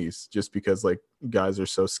open bunnies just because like guys are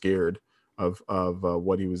so scared of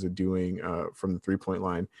what he was doing from the 3-point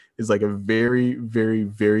line. Is like a very, very,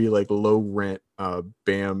 very like low rent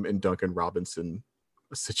Bam and Duncan Robinson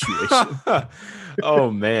situation.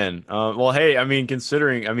 Oh man. Well, hey, I mean,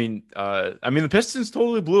 considering, the Pistons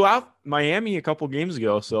totally blew out Miami a couple games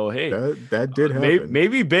ago. So hey, that did happen.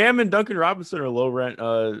 Maybe Bam and Duncan Robinson are low rent.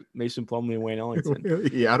 Mason Plumlee and Wayne Ellington.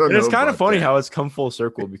 Yeah, I don't know. It's kind of funny how it's come full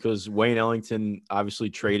circle because Wayne Ellington obviously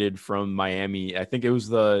traded from Miami. I think it was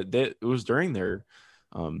during their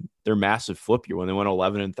massive flip year when they went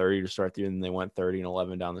 11-30 to start the year, and they went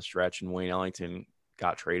 30-11 down the stretch. And Wayne Ellington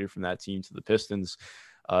got traded from that team to the Pistons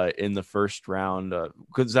in the first round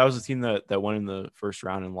because that was the team that went in the first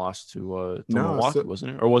round and lost to Milwaukee,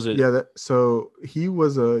 wasn't it? Or was it? Yeah. So he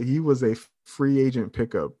was a free agent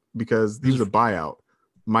pickup because he was a buyout.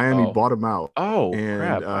 Miami bought him out. Oh, and,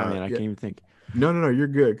 crap! I can't even think. No, you're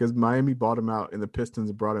good because Miami bought him out and the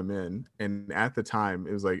Pistons brought him in. And at the time,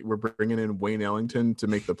 it was like we're bringing in Wayne Ellington to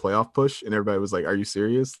make the playoff push, and everybody was like, "Are you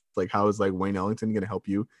serious? Like, how is like Wayne Ellington going to help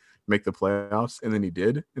you make the playoffs, and then he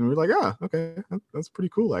did, and we are like, okay, that's pretty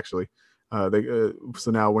cool actually.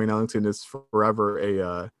 So now Wayne Ellington is forever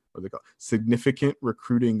a what they call significant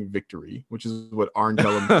recruiting victory, which is what Arn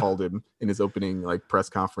Kellum called him in his opening like press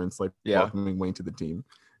conference, like welcoming Wayne to the team.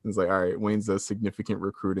 It's like, all right, Wayne's a significant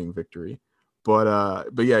recruiting victory. But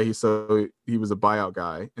yeah, he was a buyout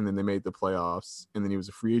guy, and then they made the playoffs, and then he was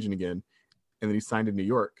a free agent again, and then he signed in New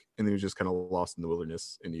York, and then he was just kind of lost in the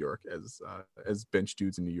wilderness in New York, as bench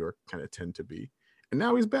dudes in New York kind of tend to be. And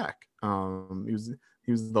now he's back.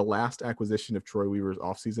 He was the last acquisition of Troy Weaver's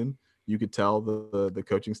offseason. You could tell the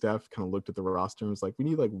coaching staff kind of looked at the roster and was like, we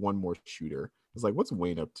need like one more shooter. It's like, what's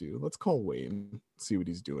Wayne up to? Let's call Wayne, see what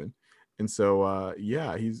he's doing. And so,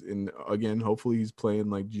 he's in again. Hopefully, he's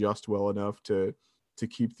playing like just well enough to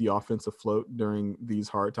keep the offense afloat during these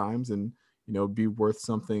hard times, and be worth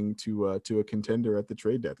something to a contender at the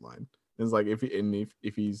trade deadline. And it's like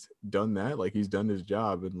if he's done that, like he's done his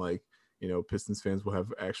job, and like Pistons fans will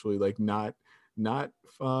have actually like not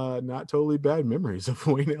totally bad memories of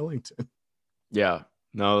Wayne Ellington. Yeah,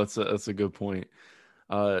 no, that's a good point.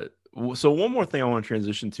 So one more thing I want to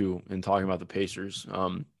transition to in talking about the Pacers.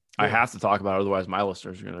 I have to talk about it, otherwise my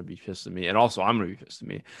listeners are going to be pissed at me, and also I'm going to be pissed at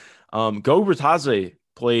me. Goga Bitadze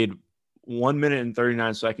played 1 minute and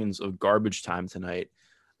 39 seconds of garbage time tonight,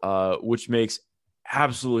 which makes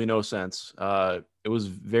absolutely no sense. It was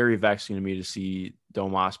very vexing to me to see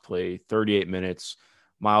Domas play 38 minutes,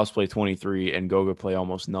 Miles play 23, and Goga play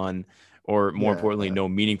almost none, or more importantly, no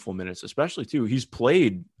meaningful minutes, especially too. He's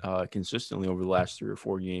played consistently over the last 3 or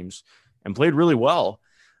 4 games and played really well.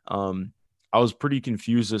 I was pretty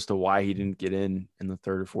confused as to why he didn't get in the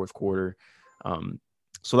third or fourth quarter.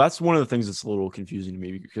 So that's one of the things that's a little confusing to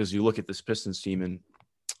me, because you look at this Pistons team and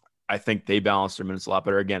I think they balance their minutes a lot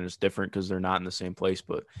better. Again, it's different because they're not in the same place,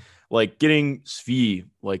 but like getting Svi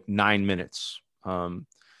like 9 minutes.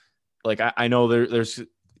 Like I know there's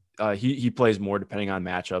he plays more depending on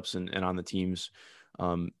matchups and on the teams.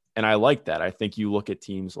 And I like that. I think you look at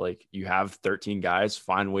teams like you have 13 guys,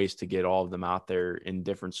 find ways to get all of them out there in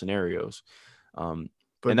different scenarios. And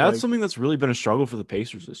that's something that's really been a struggle for the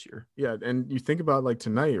Pacers this year. Yeah. And you think about like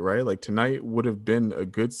tonight, right? Like tonight would have been a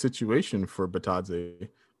good situation for Bitadze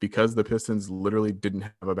because the Pistons literally didn't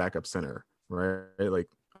have a backup center, right? Like,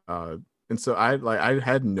 and so I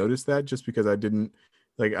hadn't noticed that just because I didn't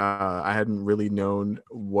I hadn't really known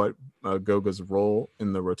what Goga's role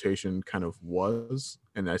in the rotation kind of was.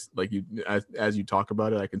 And as you talk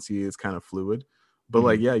about it, I can see it's kind of fluid,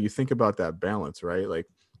 but you think about that balance, right? Like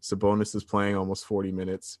Sabonis is playing almost 40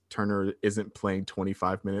 minutes. Turner isn't playing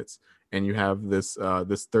 25 minutes. And you have this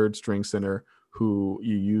third string center who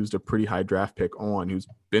you used a pretty high draft pick on, who's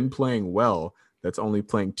been playing well, that's only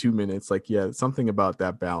playing 2 minutes. Like, something about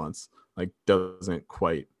that balance like doesn't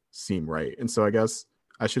quite seem right. And so I guess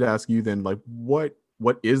I should ask you then, like, what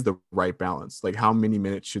is the right balance? Like, how many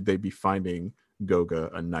minutes should they be finding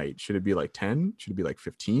Goga a night? Should it be like 10? Should it be like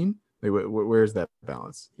 15? Like, where's that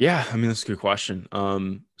balance? Yeah, I mean, that's a good question.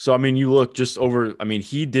 So, I mean, you look just over, I mean,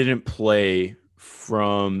 he didn't play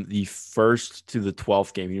from the 1st to the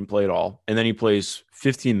 12th game. He didn't play at all. And then he plays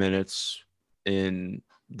 15 minutes in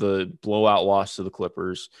the blowout loss to the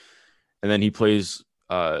Clippers. And then he plays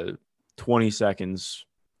 20 seconds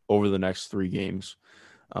over the next 3 games.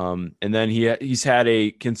 And then he's had a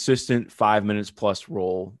consistent 5 minutes plus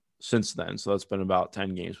role since then. So that's been about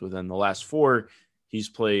 10 games. Within the last 4, he's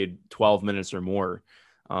played 12 minutes or more.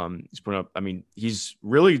 He's putting up, I mean, he's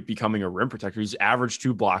really becoming a rim protector. He's averaged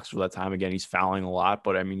 2 blocks for that time. Again, he's fouling a lot,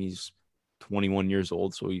 but I mean, he's 21 years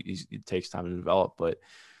old, so it takes time to develop. But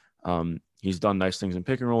he's done nice things in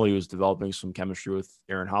pick and roll. He was developing some chemistry with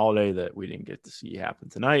Aaron Holiday that we didn't get to see happen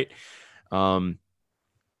tonight.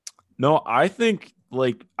 No, I think,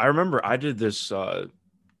 like, I remember I did this.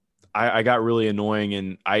 I got really annoying,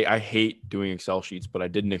 and I hate doing Excel sheets, but I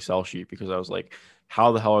did an Excel sheet because I was like,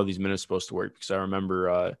 how the hell are these minutes supposed to work? Because I remember,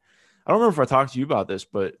 I don't remember if I talked to you about this,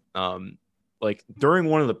 but like during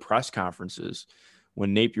one of the press conferences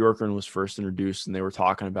when Nate Bjorkgren was first introduced and they were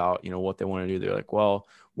talking about, what they want to do, they're like, well,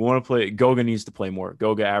 we want to play. Goga needs to play more.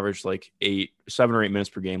 Goga averaged like 7 or 8 minutes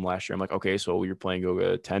per game last year. I'm like, okay, so you're playing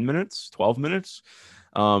Goga 10 minutes, 12 minutes.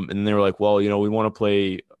 And then they were like, well, we want to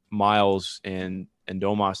play Miles and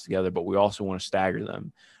Domas together, but we also want to stagger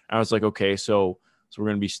them. And I was like, okay, so we're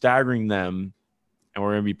going to be staggering them, and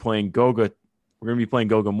we're going to be playing Goga. We're going to be playing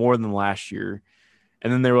Goga more than last year.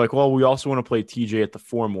 And then they were like, well, we also want to play TJ at the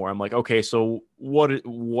 4 more. I'm like, okay, so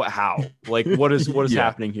how? Like, what is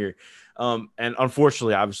happening here? And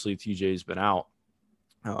unfortunately, obviously, TJ's been out.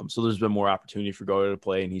 So there's been more opportunity for Goga to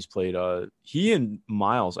play, and he's played. He and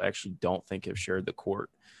Miles, I actually don't think have shared the court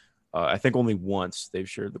I think only once they've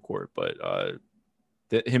shared the court, but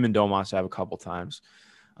him and Domas have a couple times.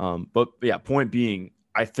 But yeah, point being,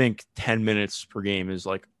 I think 10 minutes per game is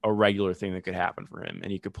like a regular thing that could happen for him.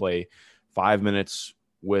 And he could play 5 minutes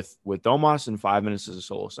with Domas and 5 minutes as a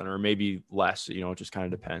solo center, or maybe less, it just kind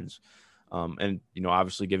of depends. And,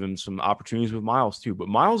 obviously give him some opportunities with Miles too, but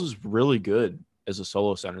Miles is really good as a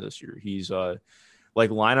solo center this year. He's like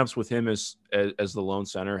lineups with him as the lone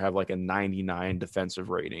center have like a 99 defensive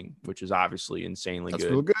rating, which is obviously insanely That's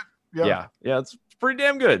good. real good. Yeah. It's pretty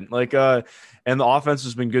damn good. Like, and the offense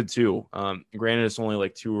has been good too. Granted, it's only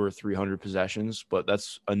like 200 or 300 possessions, but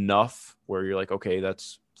that's enough where you're like, okay,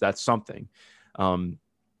 that's something.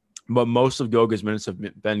 But most of Goga's minutes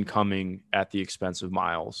have been coming at the expense of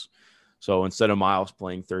Miles. So instead of Miles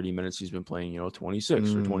playing 30 minutes, he's been playing,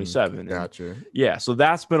 26 or 27. Gotcha. Yeah. So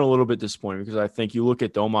that's been a little bit disappointing because I think you look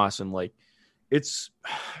at Domas and like, it's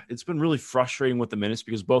been really frustrating with the minutes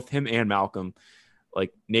because both him and Malcolm,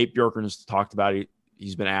 like Nate Bjorkgren has talked about it.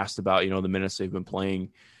 He's been asked about, the minutes they've been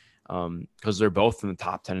playing because they're both in the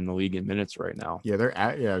top 10 in the league in minutes right now. Yeah,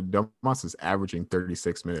 Domas is averaging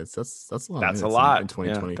 36 minutes. That's a lot. That's a lot in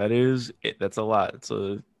 2020. Yeah, that is it. That's a lot.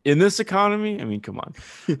 In this economy. I mean, come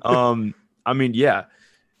on. I mean, yeah.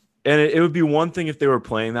 And it would be one thing if they were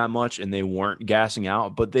playing that much and they weren't gassing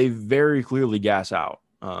out, but they very clearly gas out.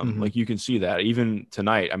 Like you can see that even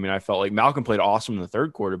tonight. I mean, I felt like Malcolm played awesome in the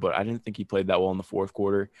third quarter, but I didn't think he played that well in the fourth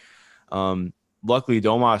quarter. Luckily,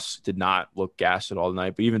 Domas did not look gassed at all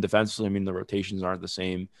tonight, but even defensively, I mean, the rotations aren't the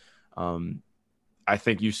same. I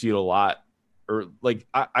think you see it a lot, or like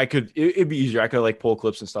it'd be easier. I could like pull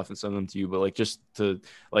clips and stuff and send them to you, but like just to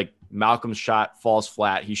like Malcolm's shot falls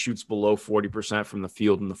flat. He shoots below 40% from the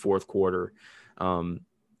field in the fourth quarter.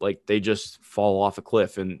 Like they just fall off a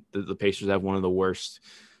cliff, and the Pacers have one of the worst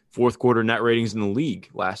fourth quarter net ratings in the league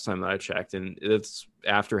last time that I checked. And it's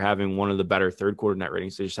after having one of the better third quarter net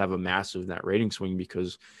ratings. They just have a massive net rating swing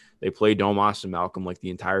because they play Domas and Malcolm like the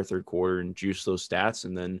entire third quarter and juice those stats.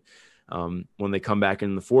 And then when they come back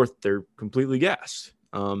in the fourth, they're completely gassed.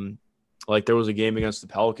 Like there was a game against the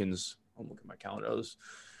Pelicans. I'll look at my calendar. It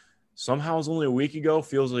was only a week ago,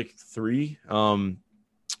 feels like 3.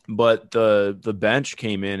 But the bench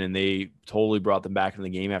came in and they totally brought them back in the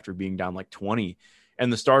game after being down like 20.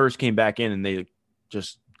 And the starters came back in and they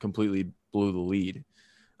just completely blew the lead.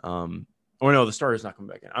 Or no, the starters not coming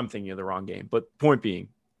back in. I'm thinking of the wrong game. But point being,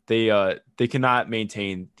 they cannot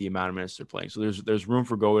maintain the amount of minutes they're playing. So there's room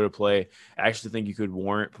for Goga to play. I actually think you could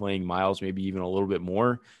warrant playing Miles maybe even a little bit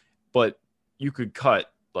more. But you could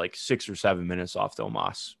cut like 6 or 7 minutes off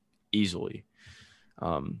Domas easily.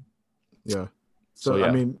 Yeah. So yeah.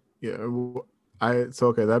 I mean, yeah.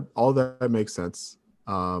 Okay, that all that makes sense.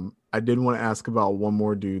 I did want to ask about one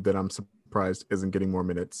more dude that I'm surprised isn't getting more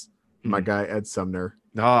minutes. My guy Ed Sumner.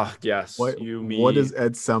 Ah, yes. What does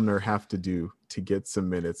Ed Sumner have to do to get some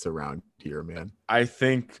minutes around here, man? I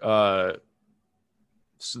think so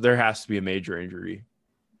there has to be a major injury.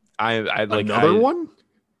 I like another one.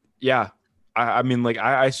 Yeah, I mean, like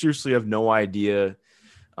I seriously have no idea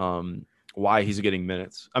why he's getting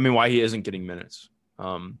minutes. I mean, why he isn't getting minutes.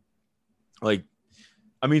 Like,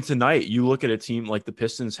 I mean, tonight you look at a team like the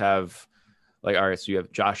Pistons have, like, all right, so you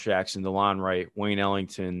have Josh Jackson, DeLon Wright, Wayne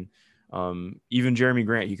Ellington, even Jeremy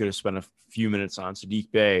Grant. You could have spent a few minutes on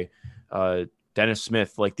Sadiq Bey, Dennis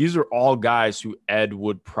Smith. Like, these are all guys who Ed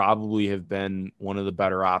would probably have been one of the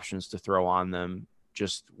better options to throw on them,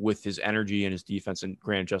 just with his energy and his defense. And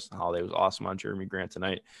Grant, Justin Holiday was awesome on Jeremy Grant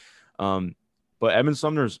tonight. But Edmond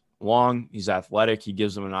Sumner's long. He's athletic. He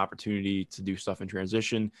gives them an opportunity to do stuff in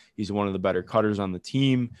transition. He's one of the better cutters on the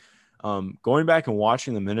team. Going back and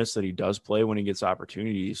watching the minutes that he does play when he gets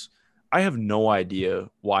opportunities, I have no idea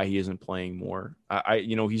why he isn't playing more.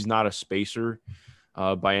 He's not a spacer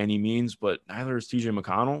by any means, but neither is TJ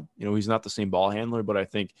McConnell. He's not the same ball handler, but I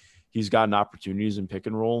think he's gotten opportunities in pick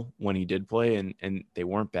and roll when he did play, and they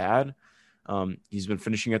weren't bad. He's been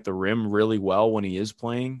finishing at the rim really well when he is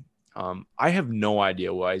playing. I have no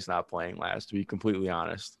idea why he's not playing last, to be completely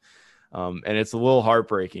honest. And it's a little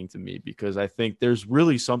heartbreaking to me because I think there's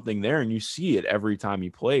really something there, and you see it every time he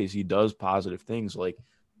plays. He does positive things. Like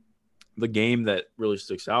the game that really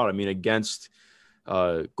sticks out, I mean, against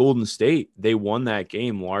Golden State, they won that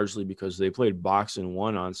game largely because they played box and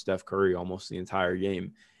one on Steph Curry almost the entire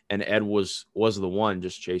game. And Ed was the one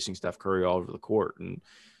just chasing Steph Curry all over the court. And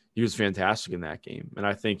he was fantastic in that game. And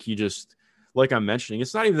I think he just, like I'm mentioning,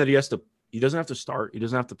 it's not even that he doesn't have to start. He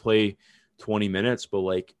doesn't have to play 20 minutes, but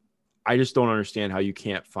like, I just don't understand how you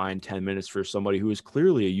can't find 10 minutes for somebody who is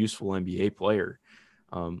clearly a useful NBA player.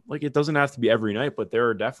 Like it doesn't have to be every night, but there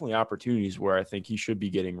are definitely opportunities where I think he should be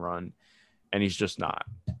getting run and he's just not.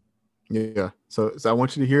 Yeah. So I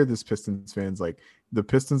want you to hear this, Pistons fans. Like, the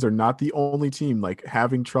Pistons are not the only team like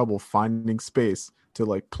having trouble finding space to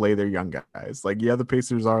like play their young guys. Like, yeah, the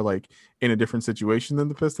Pacers are like in a different situation than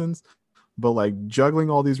the Pistons, but like juggling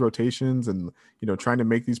all these rotations and trying to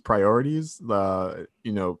make these priorities,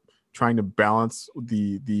 trying to balance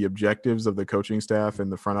the objectives of the coaching staff and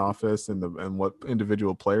the front office and what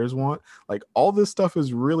individual players want. Like, all this stuff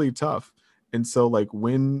is really tough. And so like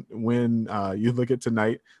when you look at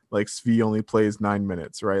tonight, like Svi only plays 9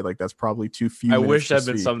 minutes, right? Like, that's probably too few. I minutes wish for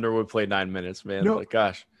Edmund Svi. Sumner would play 9 minutes, man. No. Like,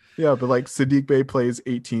 gosh. Yeah, but like Sadiq Bey plays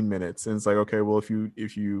 18 minutes, and it's like, okay, well, if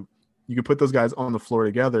you could put those guys on the floor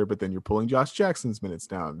together, but then you're pulling Josh Jackson's minutes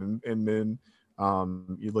down, and then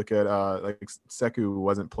you look at like Sekou, who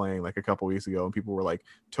wasn't playing like a couple weeks ago, and people were like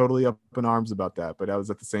totally up in arms about that, but that was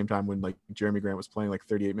at the same time when like Jeremy Grant was playing like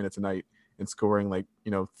 38 minutes a night and scoring like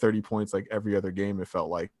 30 points like every other game, it felt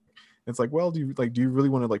like. It's like, well, do you really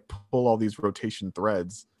want to like pull all these rotation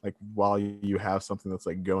threads like while you have something that's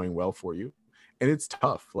like going well for you? And it's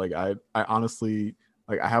tough. Like, I honestly,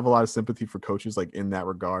 like, I have a lot of sympathy for coaches like in that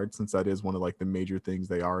regard, since that is one of like the major things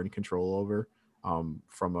they are in control over, from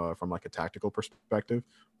like a tactical perspective.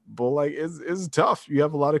 But like, it's tough. You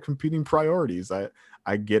have a lot of competing priorities.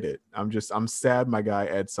 I get it. I'm sad my guy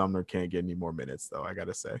Ed Sumner can't get any more minutes though, I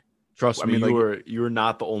gotta say. Trust me, like, you were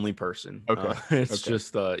not the only person. Okay. It's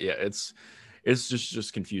just yeah, it's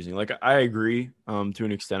just confusing. Like, I agree to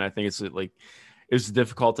an extent. I think it's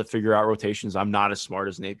difficult to figure out rotations. I'm not as smart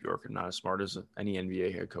as Nate Bjork. I'm not as smart as any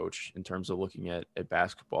NBA head coach in terms of looking at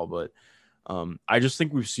basketball, but I just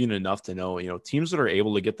think we've seen enough to know, teams that are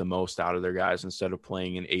able to get the most out of their guys instead of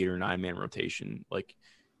playing an 8 or 9 man rotation. Like,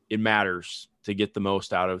 it matters to get the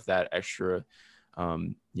most out of that extra,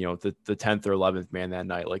 the 10th or 11th man that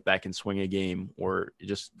night, like that can swing a game, or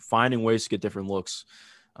just finding ways to get different looks.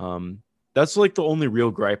 That's like the only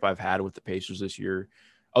real gripe I've had with the Pacers this year,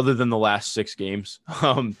 other than the last 6 games,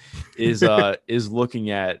 is looking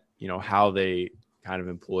at, how they kind of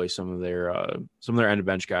employ some of their end of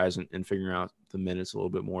bench guys and figuring out the minutes a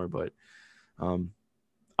little bit more. But I'm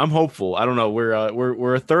hopeful. I don't know.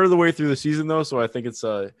 We're a third of the way through the season though. So I think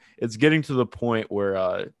it's getting to the point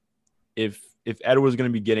where if Ed was going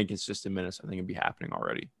to be getting consistent minutes, I think it'd be happening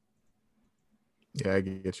already. Yeah, I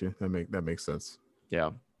get you. That makes sense.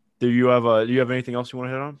 Yeah. Do you have anything else you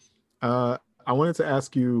want to hit on? I wanted to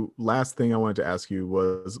ask you. Last thing I wanted to ask you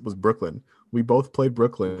was Brooklyn. We both played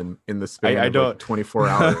Brooklyn in the span of like 24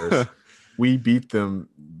 hours. We beat them.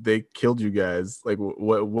 They killed you guys. Like,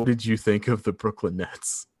 what did you think of the Brooklyn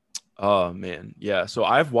Nets? Oh man, yeah. So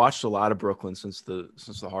I've watched a lot of Brooklyn since the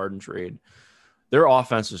Harden trade. Their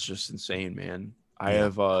offense is just insane, man. I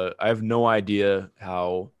have no idea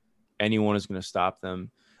how anyone is going to stop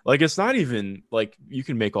them. Like, it's not even like, you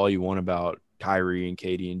can make all you want about Kyrie and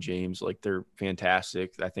KD and James. Like, they're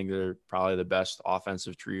fantastic. I think they're probably the best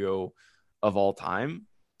offensive trio of all time.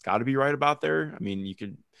 Got to be right about there. I mean, you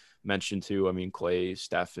could mention too, Klay,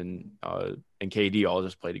 Steph, and KD all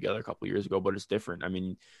just played together a couple of years ago, but it's different. I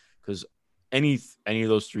mean, because any of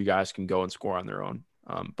those 3 guys can go and score on their own.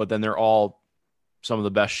 But then they're all some of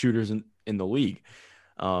the best shooters in the league.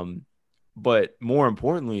 But more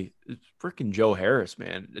importantly, it's freaking Joe Harris,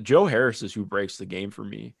 man. Joe Harris is who breaks the game for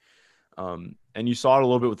me. And you saw it a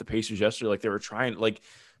little bit with the Pacers yesterday. Like, they were trying, like,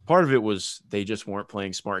 part of it was they just weren't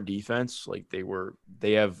playing smart defense. Like,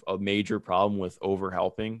 they have a major problem with over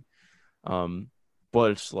helping.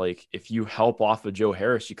 But it's like, if you help off of Joe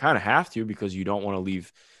Harris, you kind of have to, because you don't want to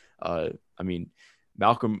leave.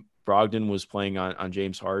 Malcolm Brogdon was playing on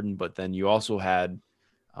James Harden, but then you also had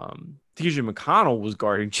TJ McConnell was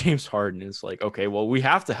guarding James Harden. It's like, okay, well, we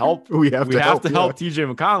have to help. We have to help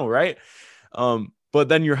TJ McConnell, right? But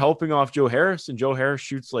then you're helping off Joe Harris, and Joe Harris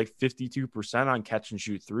shoots like 52% on catch and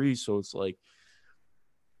shoot threes. So it's like,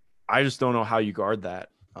 I just don't know how you guard that.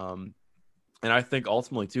 And I think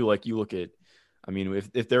ultimately too, like, you look at,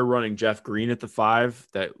 if they're running Jeff Green at the 5,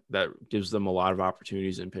 that gives them a lot of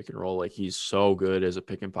opportunities in pick and roll. Like, he's so good as a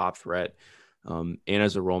pick and pop threat, and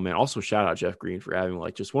as a roll man. Also, shout out Jeff Green for having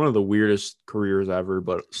like just one of the weirdest careers ever,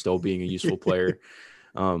 but still being a useful player.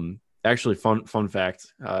 Actually, fun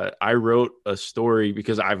fact. I wrote a story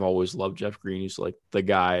because I've always loved Jeff Green. He's like the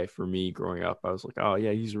guy for me growing up. I was like, oh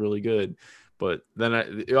yeah, he's really good. But then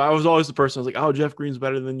I was always the person I was like, oh, Jeff Green's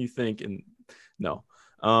better than you think. And no.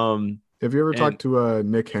 Have you ever And talked to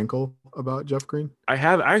Nick Henkel about Jeff Green?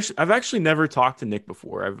 I've actually never talked to Nick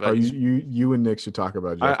before. Oh, you and Nick should talk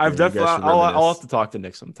about Jeff I've Green. You guys definitely should I'll have reminisce. to talk to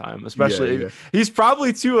Nick sometime, Yeah, especially yeah. he's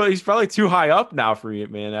probably too high up now for you,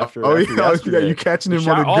 man. Oh After yeah, yeah. yesterday. You catching him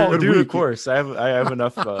on a Oh, good dude, of week. course. I have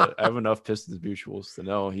enough I have enough Pistons mutuals to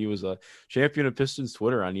know he was a champion of Pistons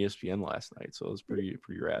Twitter on ESPN last night, so it was pretty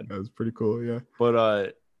rad. That was pretty cool. Yeah.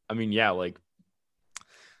 But I mean, yeah, like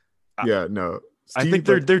Yeah. No. I Steve, think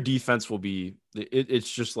like, their defense will be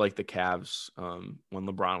it's just like the Cavs when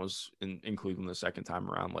LeBron was in Cleveland the second time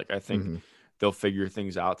around. Like I think mhm. they'll figure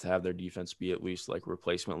things out to have their defense be at least like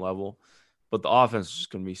replacement level. But the offense is just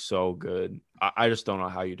gonna be so good. I just don't know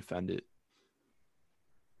how you defend it.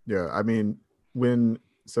 Yeah. I mean,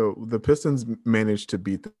 so the Pistons managed to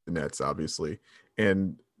beat the Nets, obviously,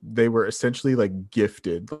 and they were essentially like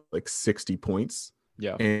gifted like 60 points.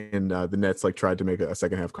 Yeah. And the Nets like tried to make a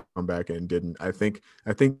second half comeback and didn't. I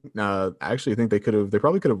actually think they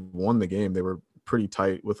probably could have won the game. They were pretty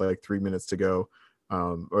tight with like 3 minutes to go.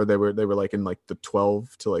 Or they were like in like the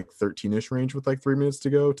 12 to like 13-ish range with like 3 minutes to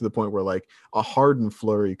go, to the point where like a Harden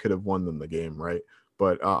flurry could have won them the game, right?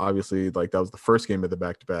 But obviously like that was the first game of the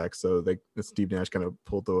back-to-back, so Steve Nash kind of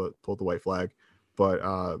pulled the white flag. But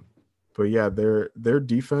yeah, their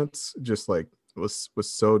defense just like was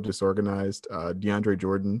so disorganized. DeAndre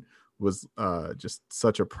Jordan was just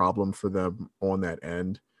such a problem for them on that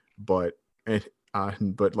end, but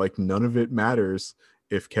like none of it matters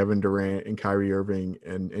if Kevin Durant and Kyrie Irving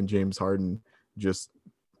and James Harden just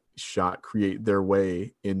create their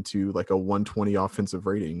way into like a 120 offensive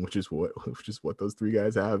rating, which is what those three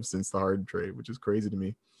guys have since the Harden trade, which is crazy to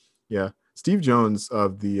me. Yeah, Steve Jones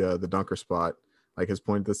of the Dunker Spot like has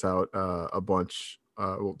pointed this out a bunch.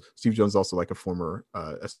 Well, Steve Jones is also like a former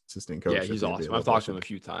assistant coach. Yeah, he's awesome. I've talked to him a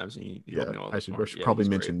few times. And he Yeah, let me know I should yeah, probably he's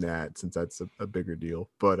mention great. that, since that's a bigger deal.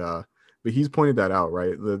 But he's pointed that out,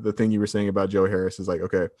 right? The thing you were saying about Joe Harris is like,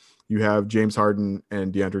 okay, you have James Harden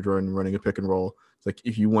and DeAndre Jordan running a pick and roll. It's like,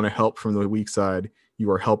 if you want to help from the weak side, you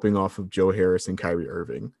are helping off of Joe Harris and Kyrie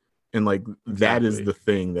Irving. And like that is Exactly. the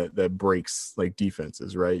thing that breaks like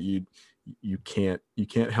defenses, right? You can't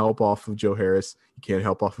help off of Joe Harris, you can't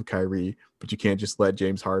help off of Kyrie, but you can't just let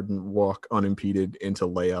James Harden walk unimpeded into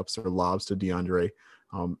layups or lobs to DeAndre.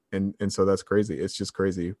 And so that's crazy. It's just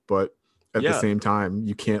crazy. But at the same time,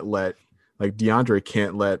 you can't let like DeAndre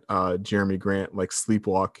can't let Jeremy Grant like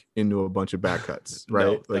sleepwalk into a bunch of back cuts, right?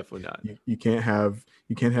 No, Like definitely not. you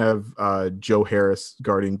can't have Joe Harris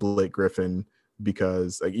guarding Blake Griffin,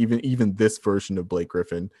 because like even this version of Blake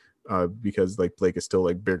Griffin, because like Blake is still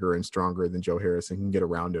like bigger and stronger than Joe Harris and can get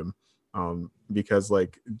around him. Because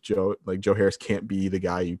like Joe Harris can't be the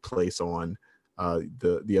guy you place on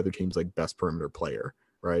the other team's like best perimeter player,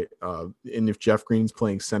 right? And if Jeff Green's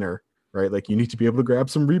playing center, right, like you need to be able to grab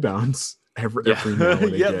some rebounds every now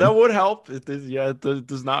and Yeah, again. that would help. It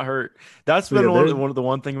does not hurt. That's So, been yeah, one of the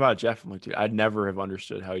one thing about Jeff. I'm like, dude, I'd never have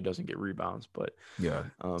understood how he doesn't get rebounds. But yeah.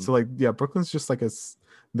 So like, yeah, Brooklyn's just like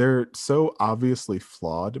they're so obviously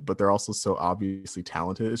flawed, but they're also so obviously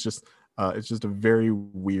talented. It's just a very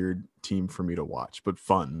weird team for me to watch, but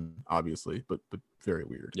fun, obviously, but very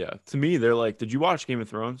weird. yeah, to me, they're like, did you watch Game of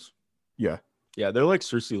Thrones? Yeah. Yeah, they're like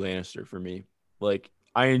Cersei Lannister for me. Like,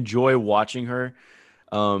 I enjoy watching her.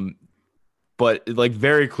 But like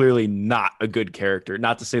very clearly not a good character.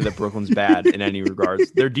 Not to say that Brooklyn's bad in any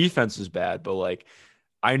regards. Their defense is bad, but like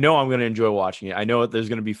I know I'm going to enjoy watching it. I know there's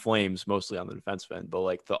going to be flames mostly on the defensive end, but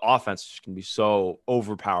like the offense can be so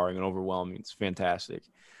overpowering and overwhelming. It's fantastic.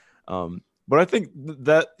 But I think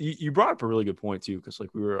that you brought up a really good point too, because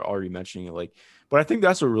like we were already mentioning it. Like, but I think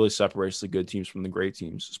that's what really separates the good teams from the great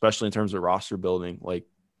teams, especially in terms of roster building. Like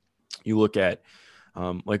you look at,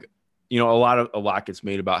 like, you know, a lot gets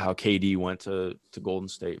made about how KD went to Golden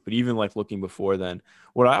State, but even like looking before then,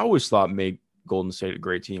 what I always thought made Golden State a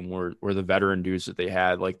great team were the veteran dudes that they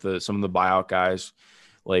had, like some of the buyout guys.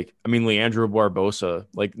 Like, I mean, Leandro Barbosa,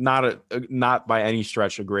 like not by any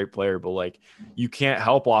stretch a great player, but like you can't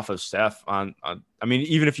help off of Steph I mean,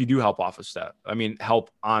 even if you do help off of Steph, I mean,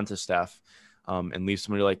 help onto Steph, and leave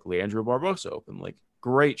somebody like Leandro Barbosa open, like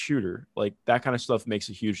great shooter, like that kind of stuff makes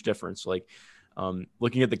a huge difference. Like,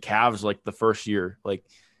 looking at the Cavs, like the first year, like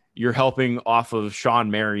you're helping off of Sean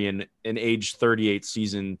Marion in age 38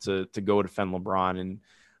 season to go defend LeBron.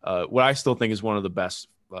 And what I still think is one of the best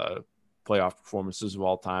playoff performances of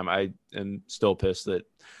all time. I am still pissed that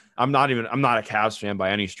I'm not a Cavs fan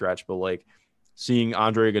by any stretch, but like seeing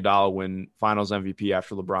Andre Iguodala win finals MVP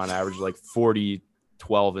after LeBron averaged like 40,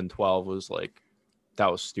 12 and 12 was like,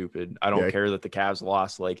 that was stupid. I don't care that the Cavs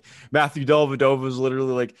lost. Like Matthew Dellavedova was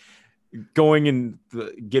literally like going and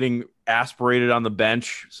getting aspirated on the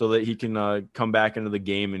bench so that he can come back into the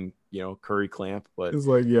game and Curry clamp. But it's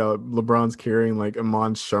like, yeah, LeBron's carrying like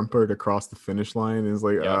Iman Shumpert across the finish line. It's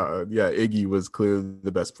like, Iggy was clearly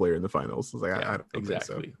the best player in the finals. It's like, I don't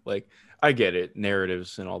exactly. think so. Like, I get it,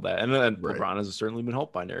 narratives and all that, and Right. LeBron has certainly been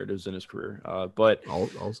helped by narratives in his career. But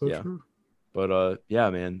Also true. But yeah,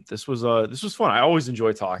 man, this was fun. I always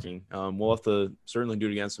enjoy talking. We'll have to certainly do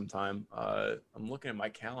it again sometime. I'm looking at my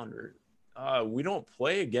calendar. We don't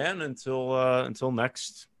play again until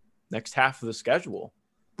next half of the schedule.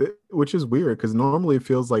 Which is weird because normally it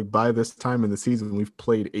feels like by this time in the season we've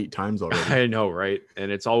played 8 times already. I know, right?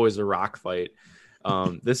 And it's always a rock fight.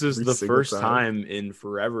 This is the first time in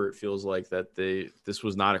forever it feels like that this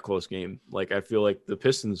was not a close game. Like, I feel like the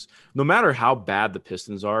Pistons, no matter how bad the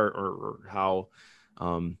Pistons are or how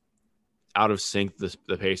out of sync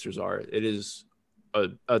the Pacers are, it is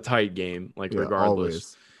a tight game. Like, regardless.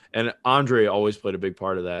 Always. And Andre always played a big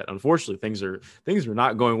part of that. Unfortunately, things are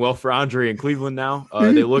not going well for Andre in Cleveland now.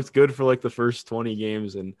 They looked good for like the first 20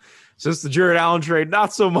 games, and since the Jared Allen trade,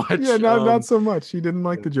 not so much. Yeah, not so much. He didn't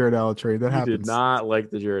like the Jared Allen trade. That happens. He did not like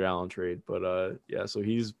the Jared Allen trade, but yeah. So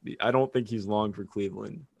I don't think he's long for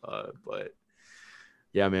Cleveland. But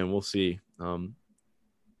yeah, man, we'll see.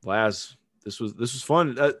 Laz, this was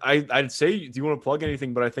fun. I'd say, do you want to plug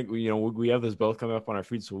anything? But I think we have this both coming up on our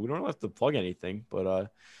feed, so we don't have to plug anything.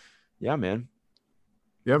 But yeah, man.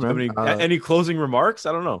 Yeah, man. Any closing remarks?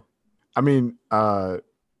 I don't know. I mean, no,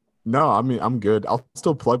 I mean, I'm good. I'll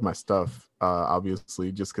still plug my stuff,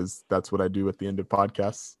 obviously, just because that's what I do at the end of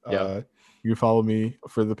podcasts. Yeah. You can follow me,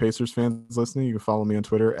 for the Pacers fans listening, you can follow me on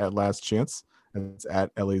Twitter at Last Chance. It's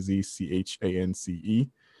at LAZCHANCE.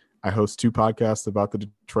 I host 2 podcasts about the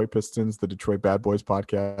Detroit Pistons, the Detroit Bad Boys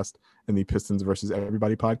podcast, and the Pistons versus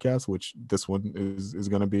Everybody podcast, which this one is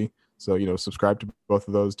going to be. So, subscribe to both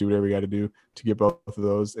of those. Do whatever you got to do to get both of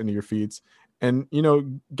those into your feeds. And,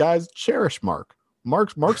 guys, cherish Mark.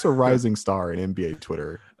 Mark's a rising star in NBA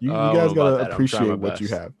Twitter. You guys got to appreciate what you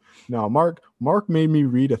have. Now, Mark made me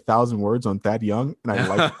read 1,000 words on Thad Young, and I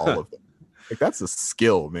liked all of them. Like, that's a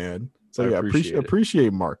skill, man. So, yeah,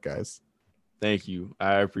 appreciate Mark, guys. Thank you.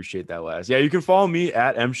 I appreciate that, Laz. Yeah, you can follow me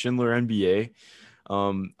at mschindler NBA.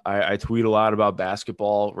 I tweet a lot about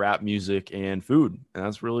basketball, rap music, and food, and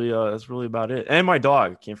that's really about it. And my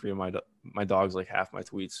dog. Can't forget my dog's like half my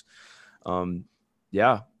tweets.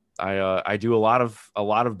 Yeah, I do a lot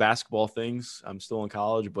of basketball things. I'm still in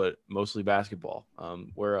college, but mostly basketball.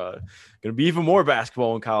 We're gonna be even more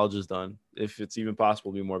basketball when college is done, if it's even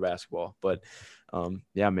possible to be more basketball. But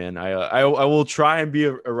yeah, man, I will try and be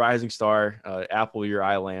a rising star. Apple your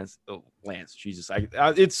eye, Lance. Jesus,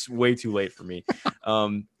 it's way too late for me.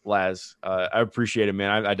 Laz, I appreciate it,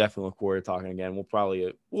 man. I definitely look forward to talking again.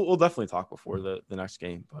 We'll definitely talk before the next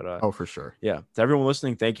game. But for sure. Yeah, to everyone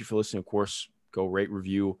listening, thank you for listening. Of course, go rate,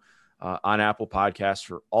 review on Apple Podcasts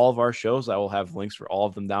for all of our shows. I will have links for all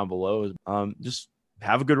of them down below. Just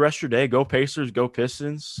have a good rest of your day. Go Pacers, go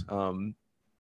Pistons.